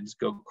young kids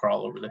go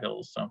crawl over the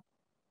hills. So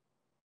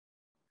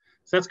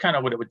that's kind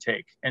of what it would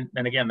take. And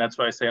again, that's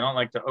why I say I don't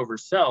like to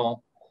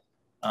oversell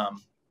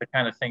the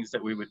kind of things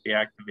that we would be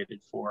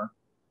activated for.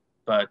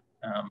 But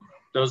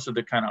those are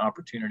the kind of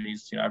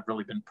opportunities, you know, I've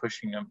really been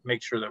pushing to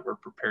make sure that we're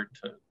prepared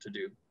to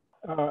do.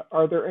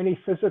 Are there any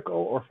physical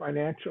or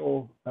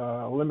financial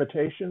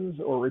limitations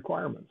or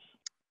requirements?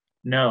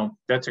 No,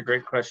 that's a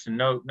great question.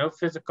 No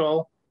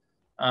physical.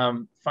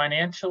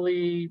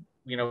 Financially,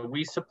 you know,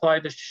 we supply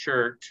the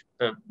shirt,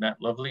 that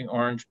lovely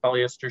orange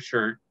polyester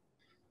shirt.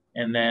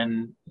 And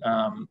then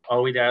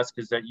all we'd ask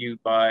is that you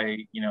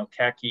buy, you know,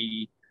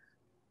 khaki,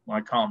 well,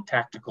 I call them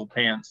tactical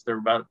pants. They're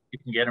about, you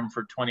can get them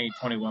for 20,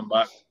 21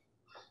 bucks.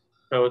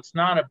 So it's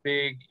not a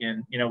big,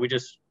 and you know, we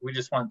just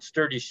want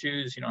sturdy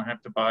shoes. You don't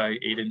have to buy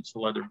 8-inch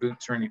leather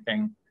boots or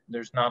anything.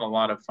 There's not a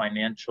lot of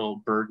financial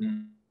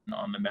burden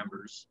on the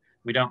members.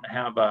 We don't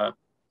have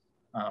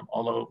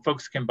although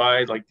folks can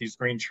buy like these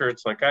green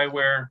shirts like I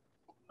wear,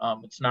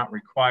 it's not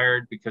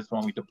required because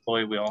when we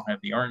deploy, we all have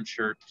the orange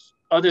shirts.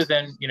 Other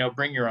than, you know,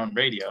 bring your own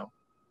radio,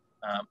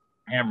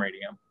 ham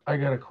radio. I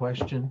got a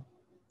question.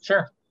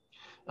 Sure.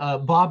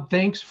 Bob,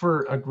 thanks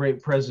for a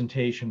great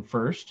presentation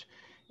first.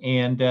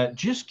 And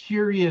just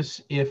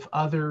curious if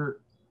other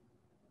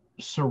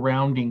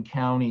surrounding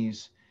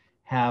counties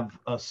have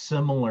a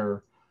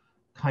similar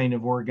kind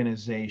of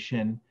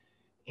organization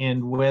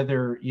and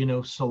whether, you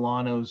know,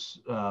 Solano's,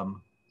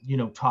 you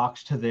know,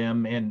 talks to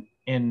them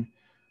and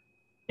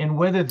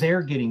whether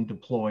they're getting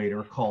deployed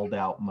or called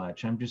out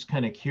much. I'm just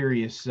kind of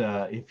curious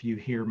if you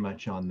hear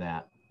much on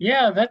that.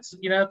 Yeah, that's,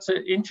 you know, it's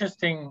an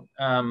interesting,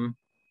 when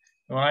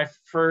I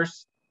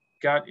first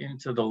got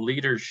into the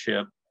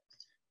leadership,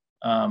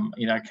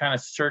 you know, I kind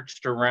of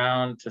searched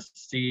around to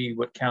see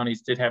what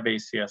counties did have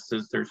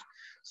ACSs.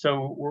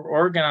 So we're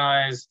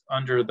organized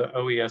under the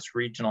OES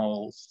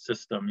regional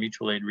system,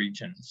 mutual aid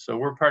regions. So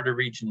we're part of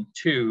Region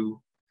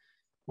 2,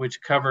 which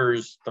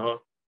covers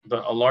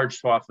a large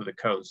swath of the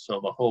coast. So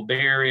the whole Bay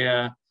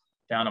Area,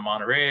 down to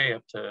Monterey,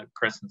 up to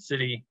Crescent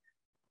City.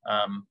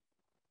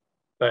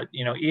 But,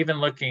 you know, even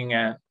looking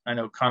at, I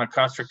know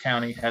Conocastra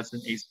County has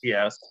an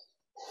ACS.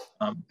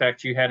 In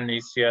fact, you had an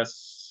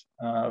ACS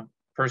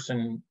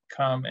person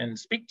come and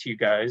speak to you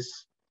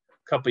guys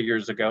a couple of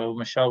years ago.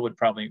 Michelle would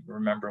probably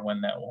remember when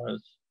that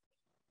was.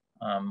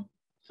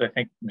 So I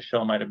think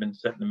Michelle might have been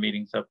setting the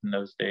meetings up in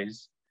those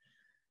days.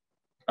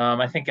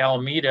 I think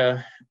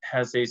Alameda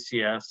has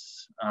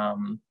ACS,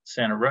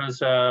 Santa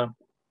Rosa,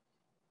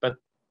 but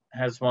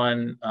has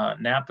one.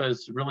 Napa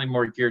is really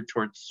more geared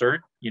towards CERT,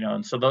 you know,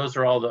 and so those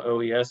are all the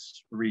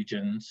OES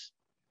regions.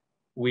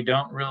 We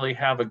don't really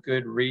have a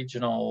good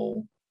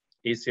regional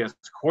ACS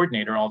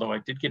coordinator, although I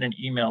did get an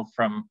email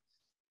from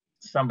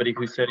somebody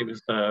who said he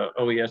was the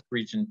OES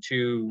Region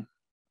 2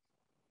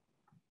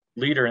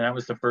 leader, and that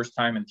was the first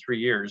time in 3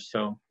 years.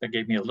 So that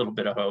gave me a little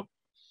bit of hope.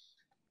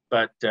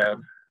 But,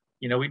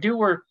 you know, we do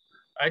work,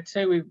 I'd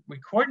say we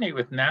coordinate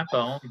with Napa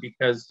only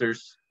because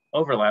there's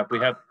overlap. We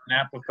have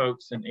Napa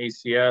folks in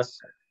ACS,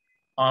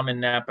 in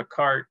Napa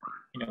CART.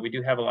 You know, we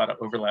do have a lot of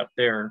overlap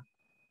there.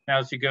 Now,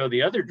 as you go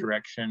the other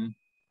direction,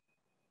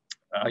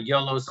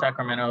 Yolo,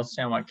 Sacramento,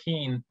 San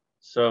Joaquin,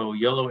 so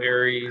Yolo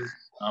Aries,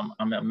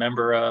 I'm a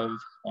member of,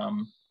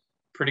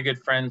 pretty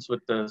good friends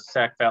with the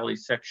Sac Valley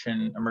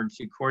Section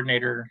Emergency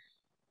Coordinator.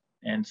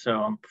 And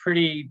so I'm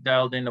pretty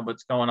dialed into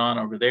what's going on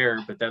over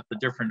there, but that's a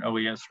different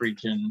OES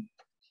region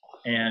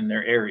and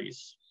their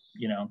Aries,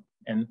 you know.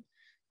 And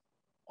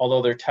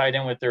although they're tied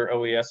in with their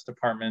OES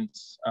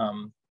departments,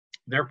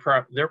 their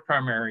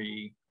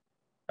primary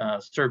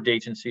served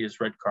agency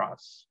is Red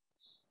Cross.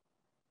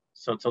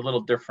 So it's a little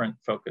different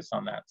focus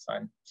on that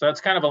side. So that's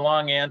kind of a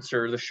long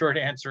answer. The short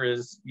answer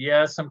is,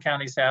 yeah, some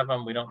counties have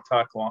them. We don't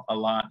talk a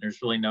lot. And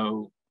there's really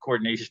no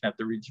coordination at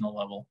the regional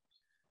level.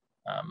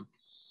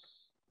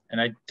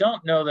 And I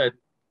don't know that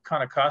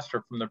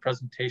Conocastra, from the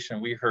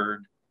presentation we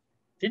heard,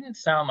 didn't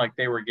sound like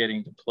they were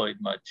getting deployed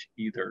much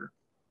either.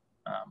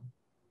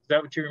 Is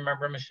that what you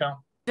remember,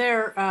 Michelle?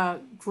 Their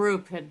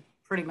group had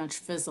pretty much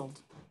fizzled.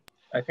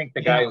 I think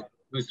the guy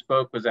who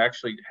spoke was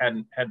actually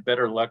had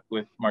better luck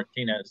with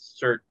Martinez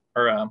CERT.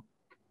 Or I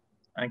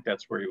think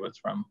that's where he was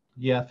from.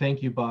 Yeah,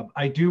 thank you, Bob.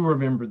 I do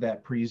remember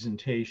that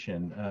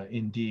presentation.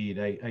 Indeed,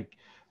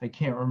 I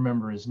can't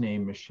remember his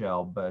name,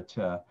 Michelle, but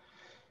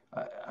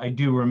I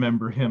do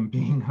remember him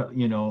being,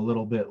 you know, a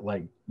little bit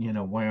like, you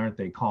know, why aren't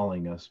they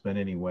calling us? But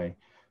anyway,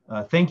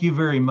 thank you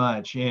very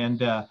much.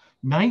 And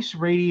nice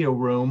radio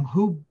room.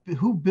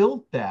 Who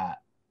built that?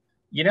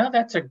 You know,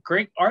 that's a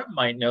great. Art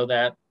might know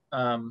that.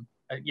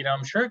 You know,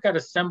 I'm sure it got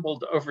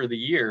assembled over the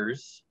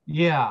years.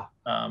 Yeah.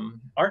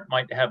 Art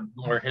might have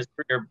more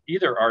history, or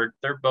either Art.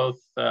 They're both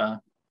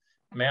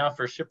mail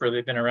for shipper,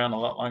 they've been around a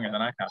lot longer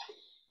than I have.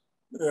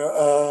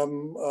 Yeah,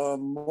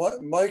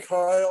 Mike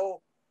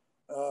Heil,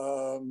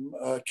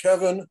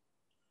 Kevin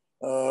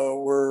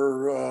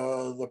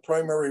were the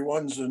primary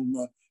ones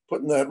in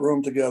putting that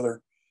room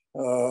together.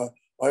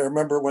 I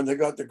remember when they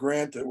got the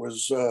grant, it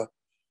was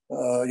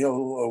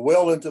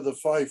well into the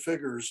 5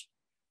 figures,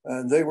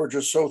 and they were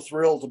just so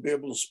thrilled to be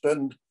able to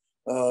spend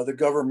the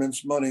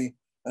government's money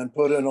and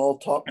put in all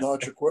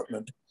top-notch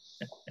equipment.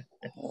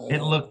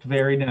 It looked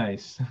very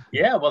nice.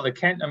 Yeah, well,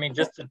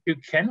 just the 2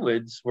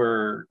 Kenwoods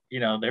were,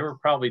 they were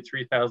probably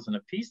 3,000 a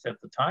piece at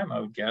the time,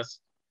 I would guess.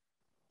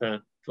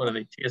 What are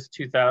they,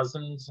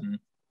 TS2000s? And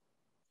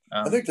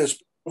I think they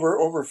spent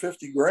over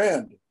 50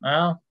 grand.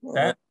 Well,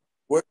 that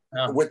with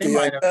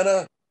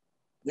the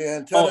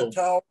antenna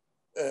tower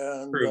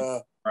and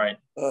right.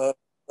 And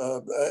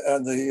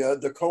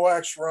the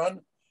coax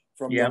run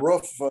from the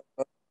roof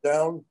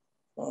down.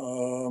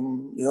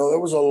 That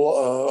was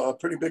a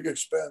pretty big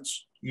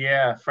expense.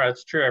 Yeah,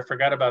 that's true. I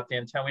forgot about the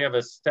antenna. We have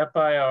a step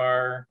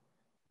IR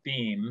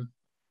beam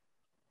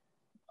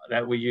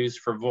that we use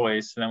for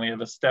voice, and then we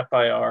have a step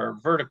IR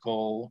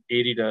vertical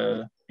 80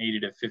 to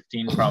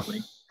 15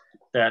 probably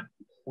that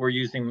we're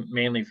using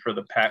mainly for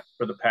the pack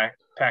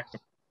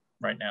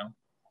right now.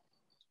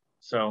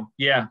 So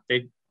yeah,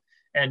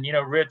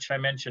 Rich, I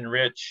mentioned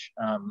Rich,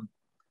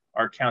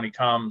 our county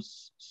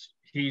comms.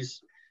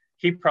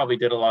 He probably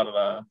did a lot of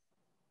the.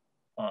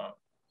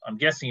 I'm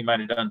guessing he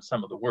might have done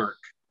some of the work.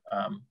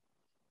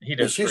 He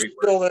does. Is he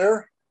still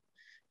there?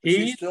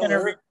 He's going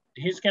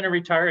to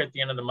retire at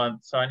the end of the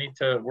month, so I need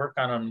to work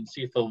on him and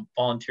see if he'll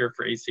volunteer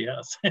for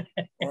ACS.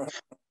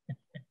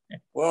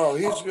 Well,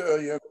 he's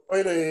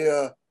quite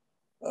a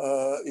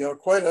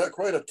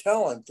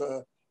talent,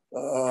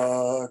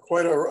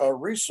 quite a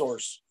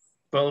resource.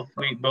 Both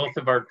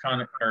of our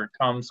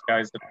comms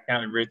guys have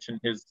counted Rich and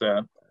his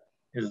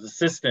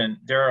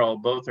assistant Daryl.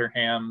 Both are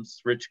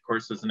hams. Rich, of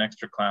course, is an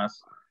extra class,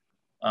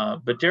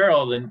 but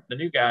Daryl, the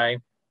new guy,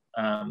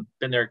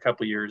 been there a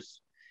couple of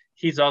years.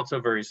 He's also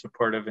very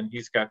supportive, and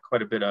he's got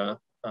quite a bit of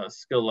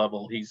skill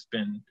level. He's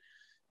been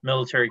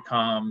military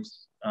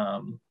comms,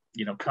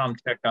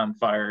 ComTech on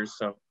fires.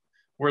 So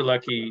we're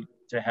lucky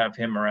to have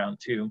him around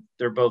too.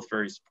 They're both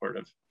very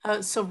supportive.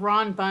 So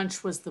Ron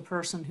Bunch was the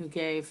person who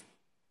gave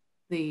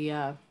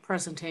the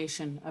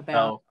presentation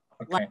about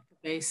lack of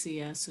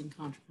ACS and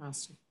Contra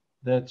Costa.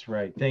 That's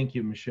right. Thank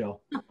you,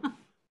 Michelle.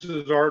 This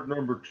is art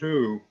number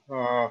 2.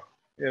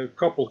 A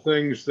couple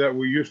things that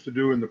we used to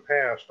do in the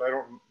past, I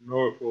don't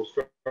know if we'll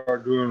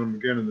start doing them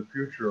again in the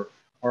future,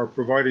 are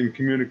providing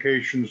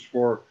communications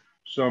for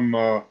some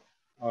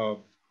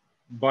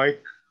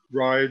bike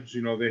rides.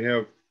 They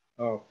have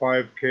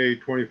 5K,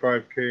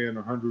 25K, and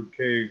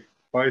 100K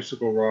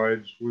bicycle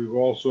rides. We've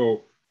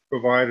also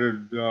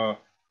provided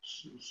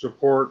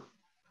support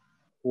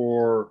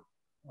for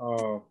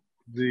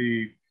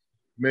the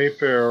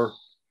Mayfair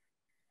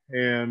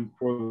and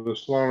for the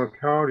Solano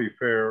County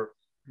Fair.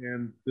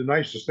 And the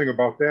nicest thing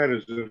about that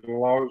is that it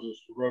allows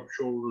us to rub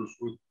shoulders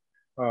with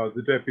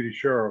the deputy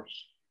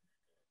sheriffs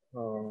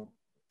or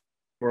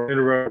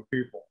interested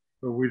people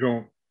that we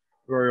don't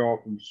very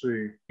often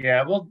see.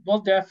 Yeah,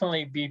 we'll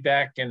definitely be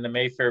back in the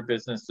Mayfair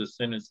business as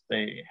soon as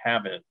they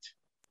have it.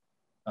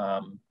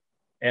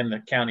 And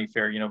the county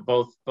fair,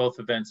 both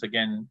events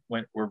again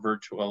were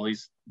virtual. At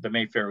least the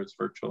Mayfair was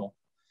virtual.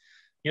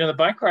 The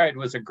bike ride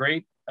was a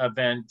great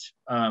event.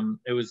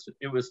 It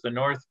was the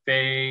North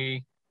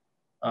Bay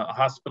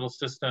hospital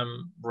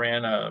system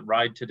ran a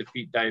ride to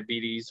defeat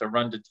diabetes, a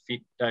run to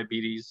defeat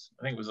diabetes.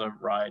 I think it was a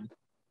ride.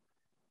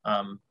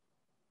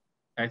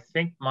 I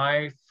think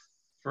my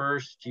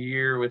first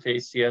year with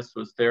ACS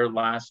was their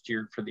last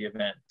year for the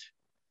event.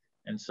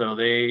 And so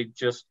they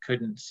just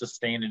couldn't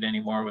sustain it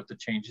anymore with the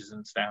changes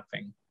in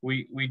staffing.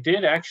 We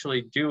did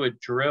actually do a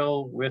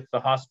drill with the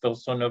hospital.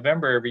 So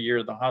November every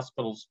year, the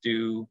hospitals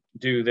do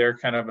their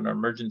kind of an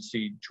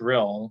emergency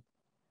drill.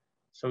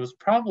 So it was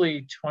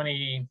probably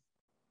I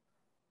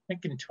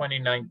think in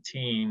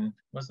 2019,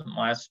 wasn't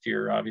last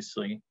year,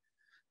 obviously.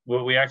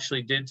 Well, we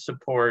actually did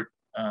support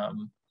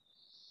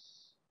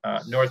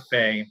North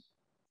Bay.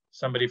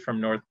 Somebody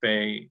from North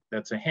Bay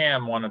that's a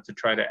ham wanted to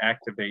try to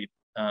activate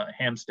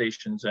ham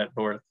stations at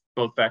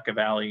both Vaca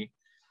Valley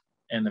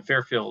and the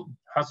Fairfield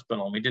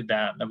Hospital. And we did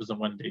that. That was a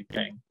one-day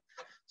thing.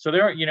 So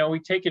there, we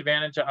take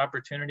advantage of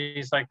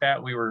opportunities like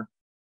that. We were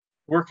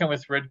working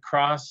with Red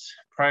Cross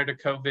prior to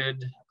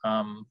COVID.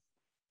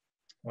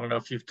 I don't know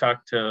if you've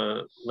talked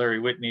to Larry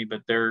Whitney,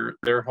 but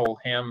their whole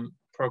ham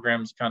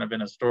program's kind of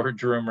in a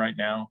storage room right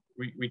now.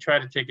 We try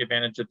to take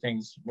advantage of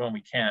things when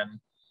we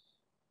can.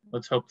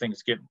 Let's hope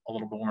things get a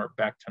little more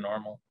back to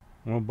normal.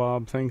 Well,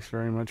 Bob, thanks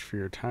very much for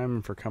your time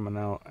and for coming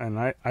out. And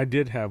I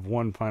did have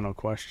one final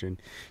question.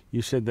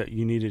 You said that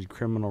you needed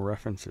criminal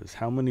references.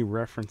 How many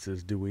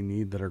references do we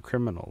need that are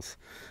criminals?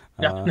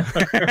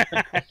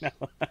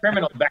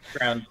 Criminal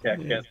background check.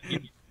 Yes.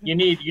 You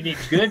need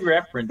good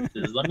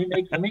references. Let me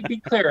be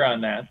clear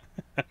on that.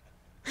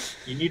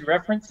 You need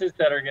references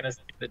that are going to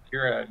say that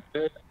you're a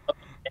good,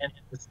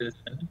 upstanding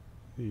citizen.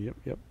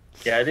 Yep.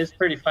 Yeah, it is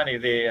pretty funny.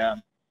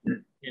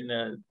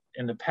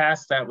 in the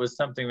past, that was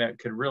something that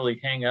could really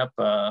hang up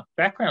a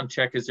background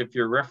check, is if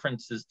your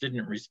references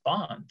didn't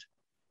respond.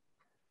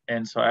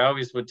 And so I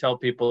always would tell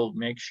people,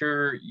 make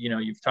sure, you know,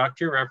 you've talked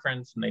to your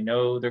reference and they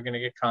know they're going to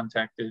get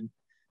contacted,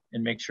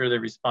 and make sure they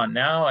respond.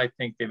 Now, I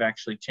think they've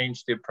actually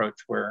changed the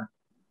approach where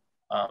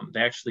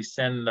they actually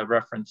send the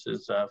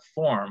references a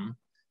form.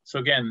 So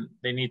again,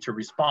 they need to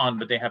respond,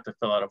 but they have to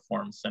fill out a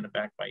form, send it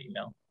back by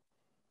email.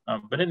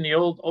 But in the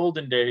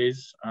olden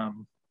days, 4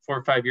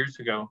 or 5 years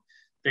ago,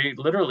 they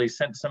literally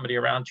sent somebody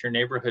around to your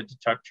neighborhood to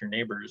talk to your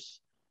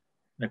neighbors.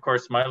 And of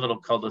course, my little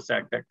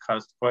cul-de-sac, that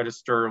caused quite a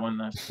stir when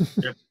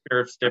the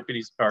sheriff's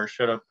deputy's car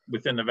showed up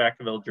within the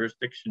Vacaville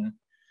jurisdiction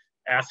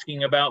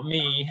asking about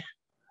me.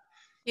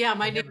 Yeah,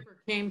 my neighbor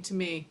came to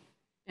me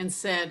and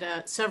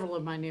said, several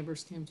of my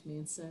neighbors came to me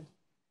and said,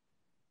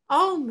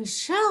 "Oh,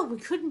 Michelle, we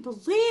couldn't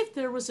believe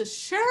there was a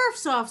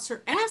sheriff's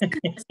officer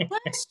asking us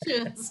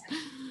questions."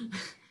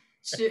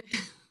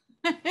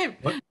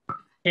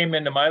 Came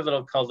into my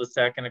little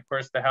cul-de-sac, and of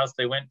course the house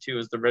they went to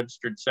was the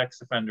registered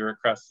sex offender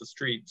across the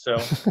street. So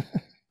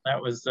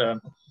that was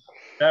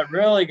that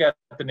really got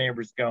the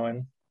neighbors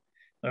going.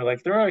 They're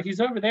like, he's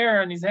over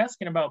there and he's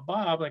asking about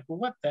Bob. Like, well,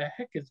 what the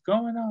heck is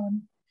going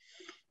on?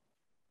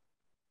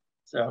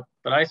 So,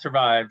 but I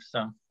survived,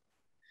 so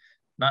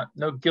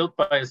no guilt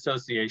by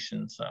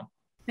association. So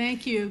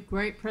thank you,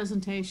 great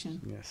presentation.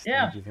 Yes,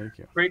 yeah, thank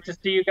you. Great to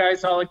see you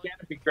guys all again.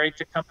 It'd be great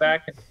to come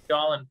back and see you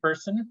all in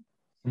person.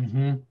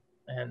 Mm-hmm.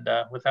 And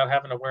without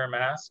having to wear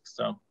masks.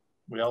 So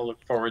we all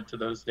look forward to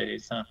those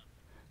days, huh?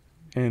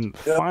 And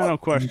final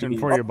question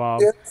for you,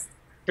 Bob.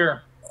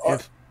 Sure.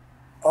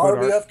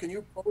 RBF, can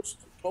you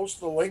post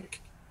the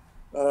link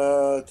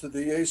to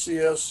the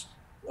ACS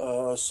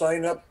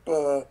sign up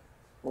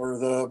or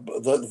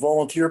the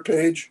volunteer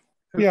page?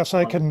 Yes,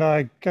 I can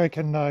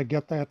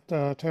get that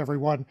to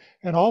everyone.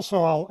 And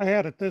also, I'll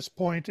add at this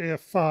point,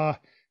 if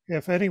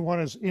anyone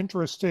is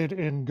interested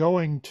in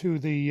going to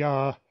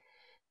the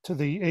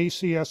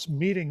ACS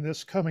meeting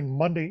this coming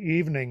Monday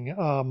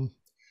evening,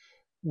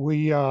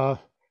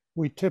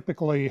 we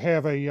typically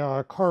have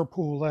a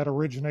carpool that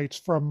originates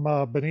from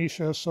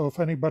Benicia. So if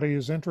anybody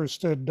is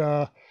interested,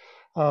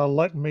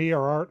 let me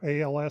or Art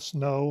ALS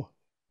know,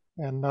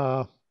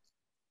 and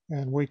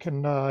we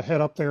can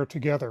head up there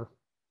together.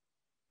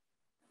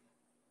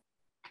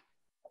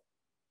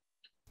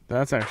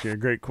 That's actually a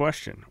great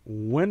question.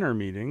 When are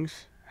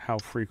meetings? How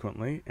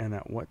frequently? And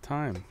at what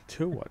time?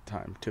 To what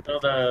time typically?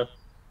 So the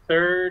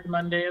third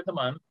Monday of the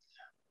month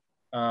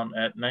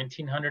at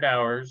 1900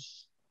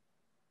 hours.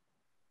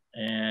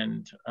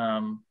 And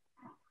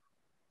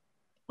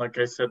like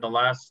I said, the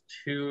last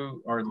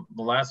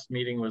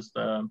meeting was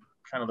the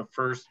kind of the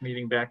first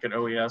meeting back at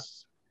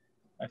OES.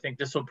 I think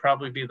this will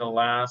probably be the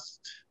last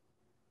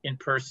in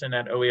person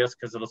at OES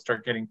because it'll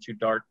start getting too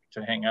dark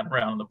to hang out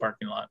around in the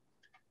parking lot.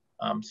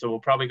 So we'll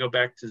probably go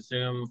back to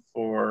Zoom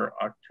for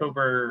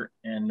October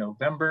and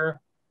November.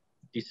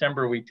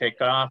 December we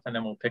take off, and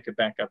then we'll pick it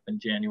back up in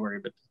January,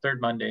 but the third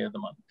Monday of the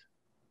month,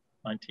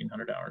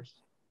 1900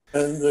 hours.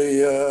 And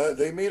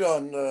they meet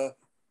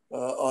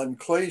on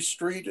Clay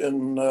Street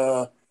in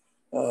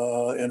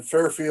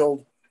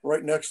Fairfield,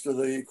 right next to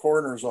the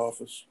coroner's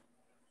office.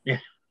 Yeah,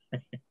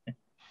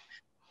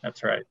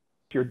 that's right.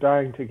 You're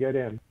dying to get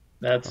in.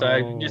 I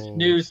just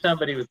knew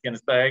somebody was going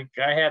to say.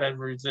 I had to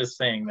resist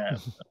saying that.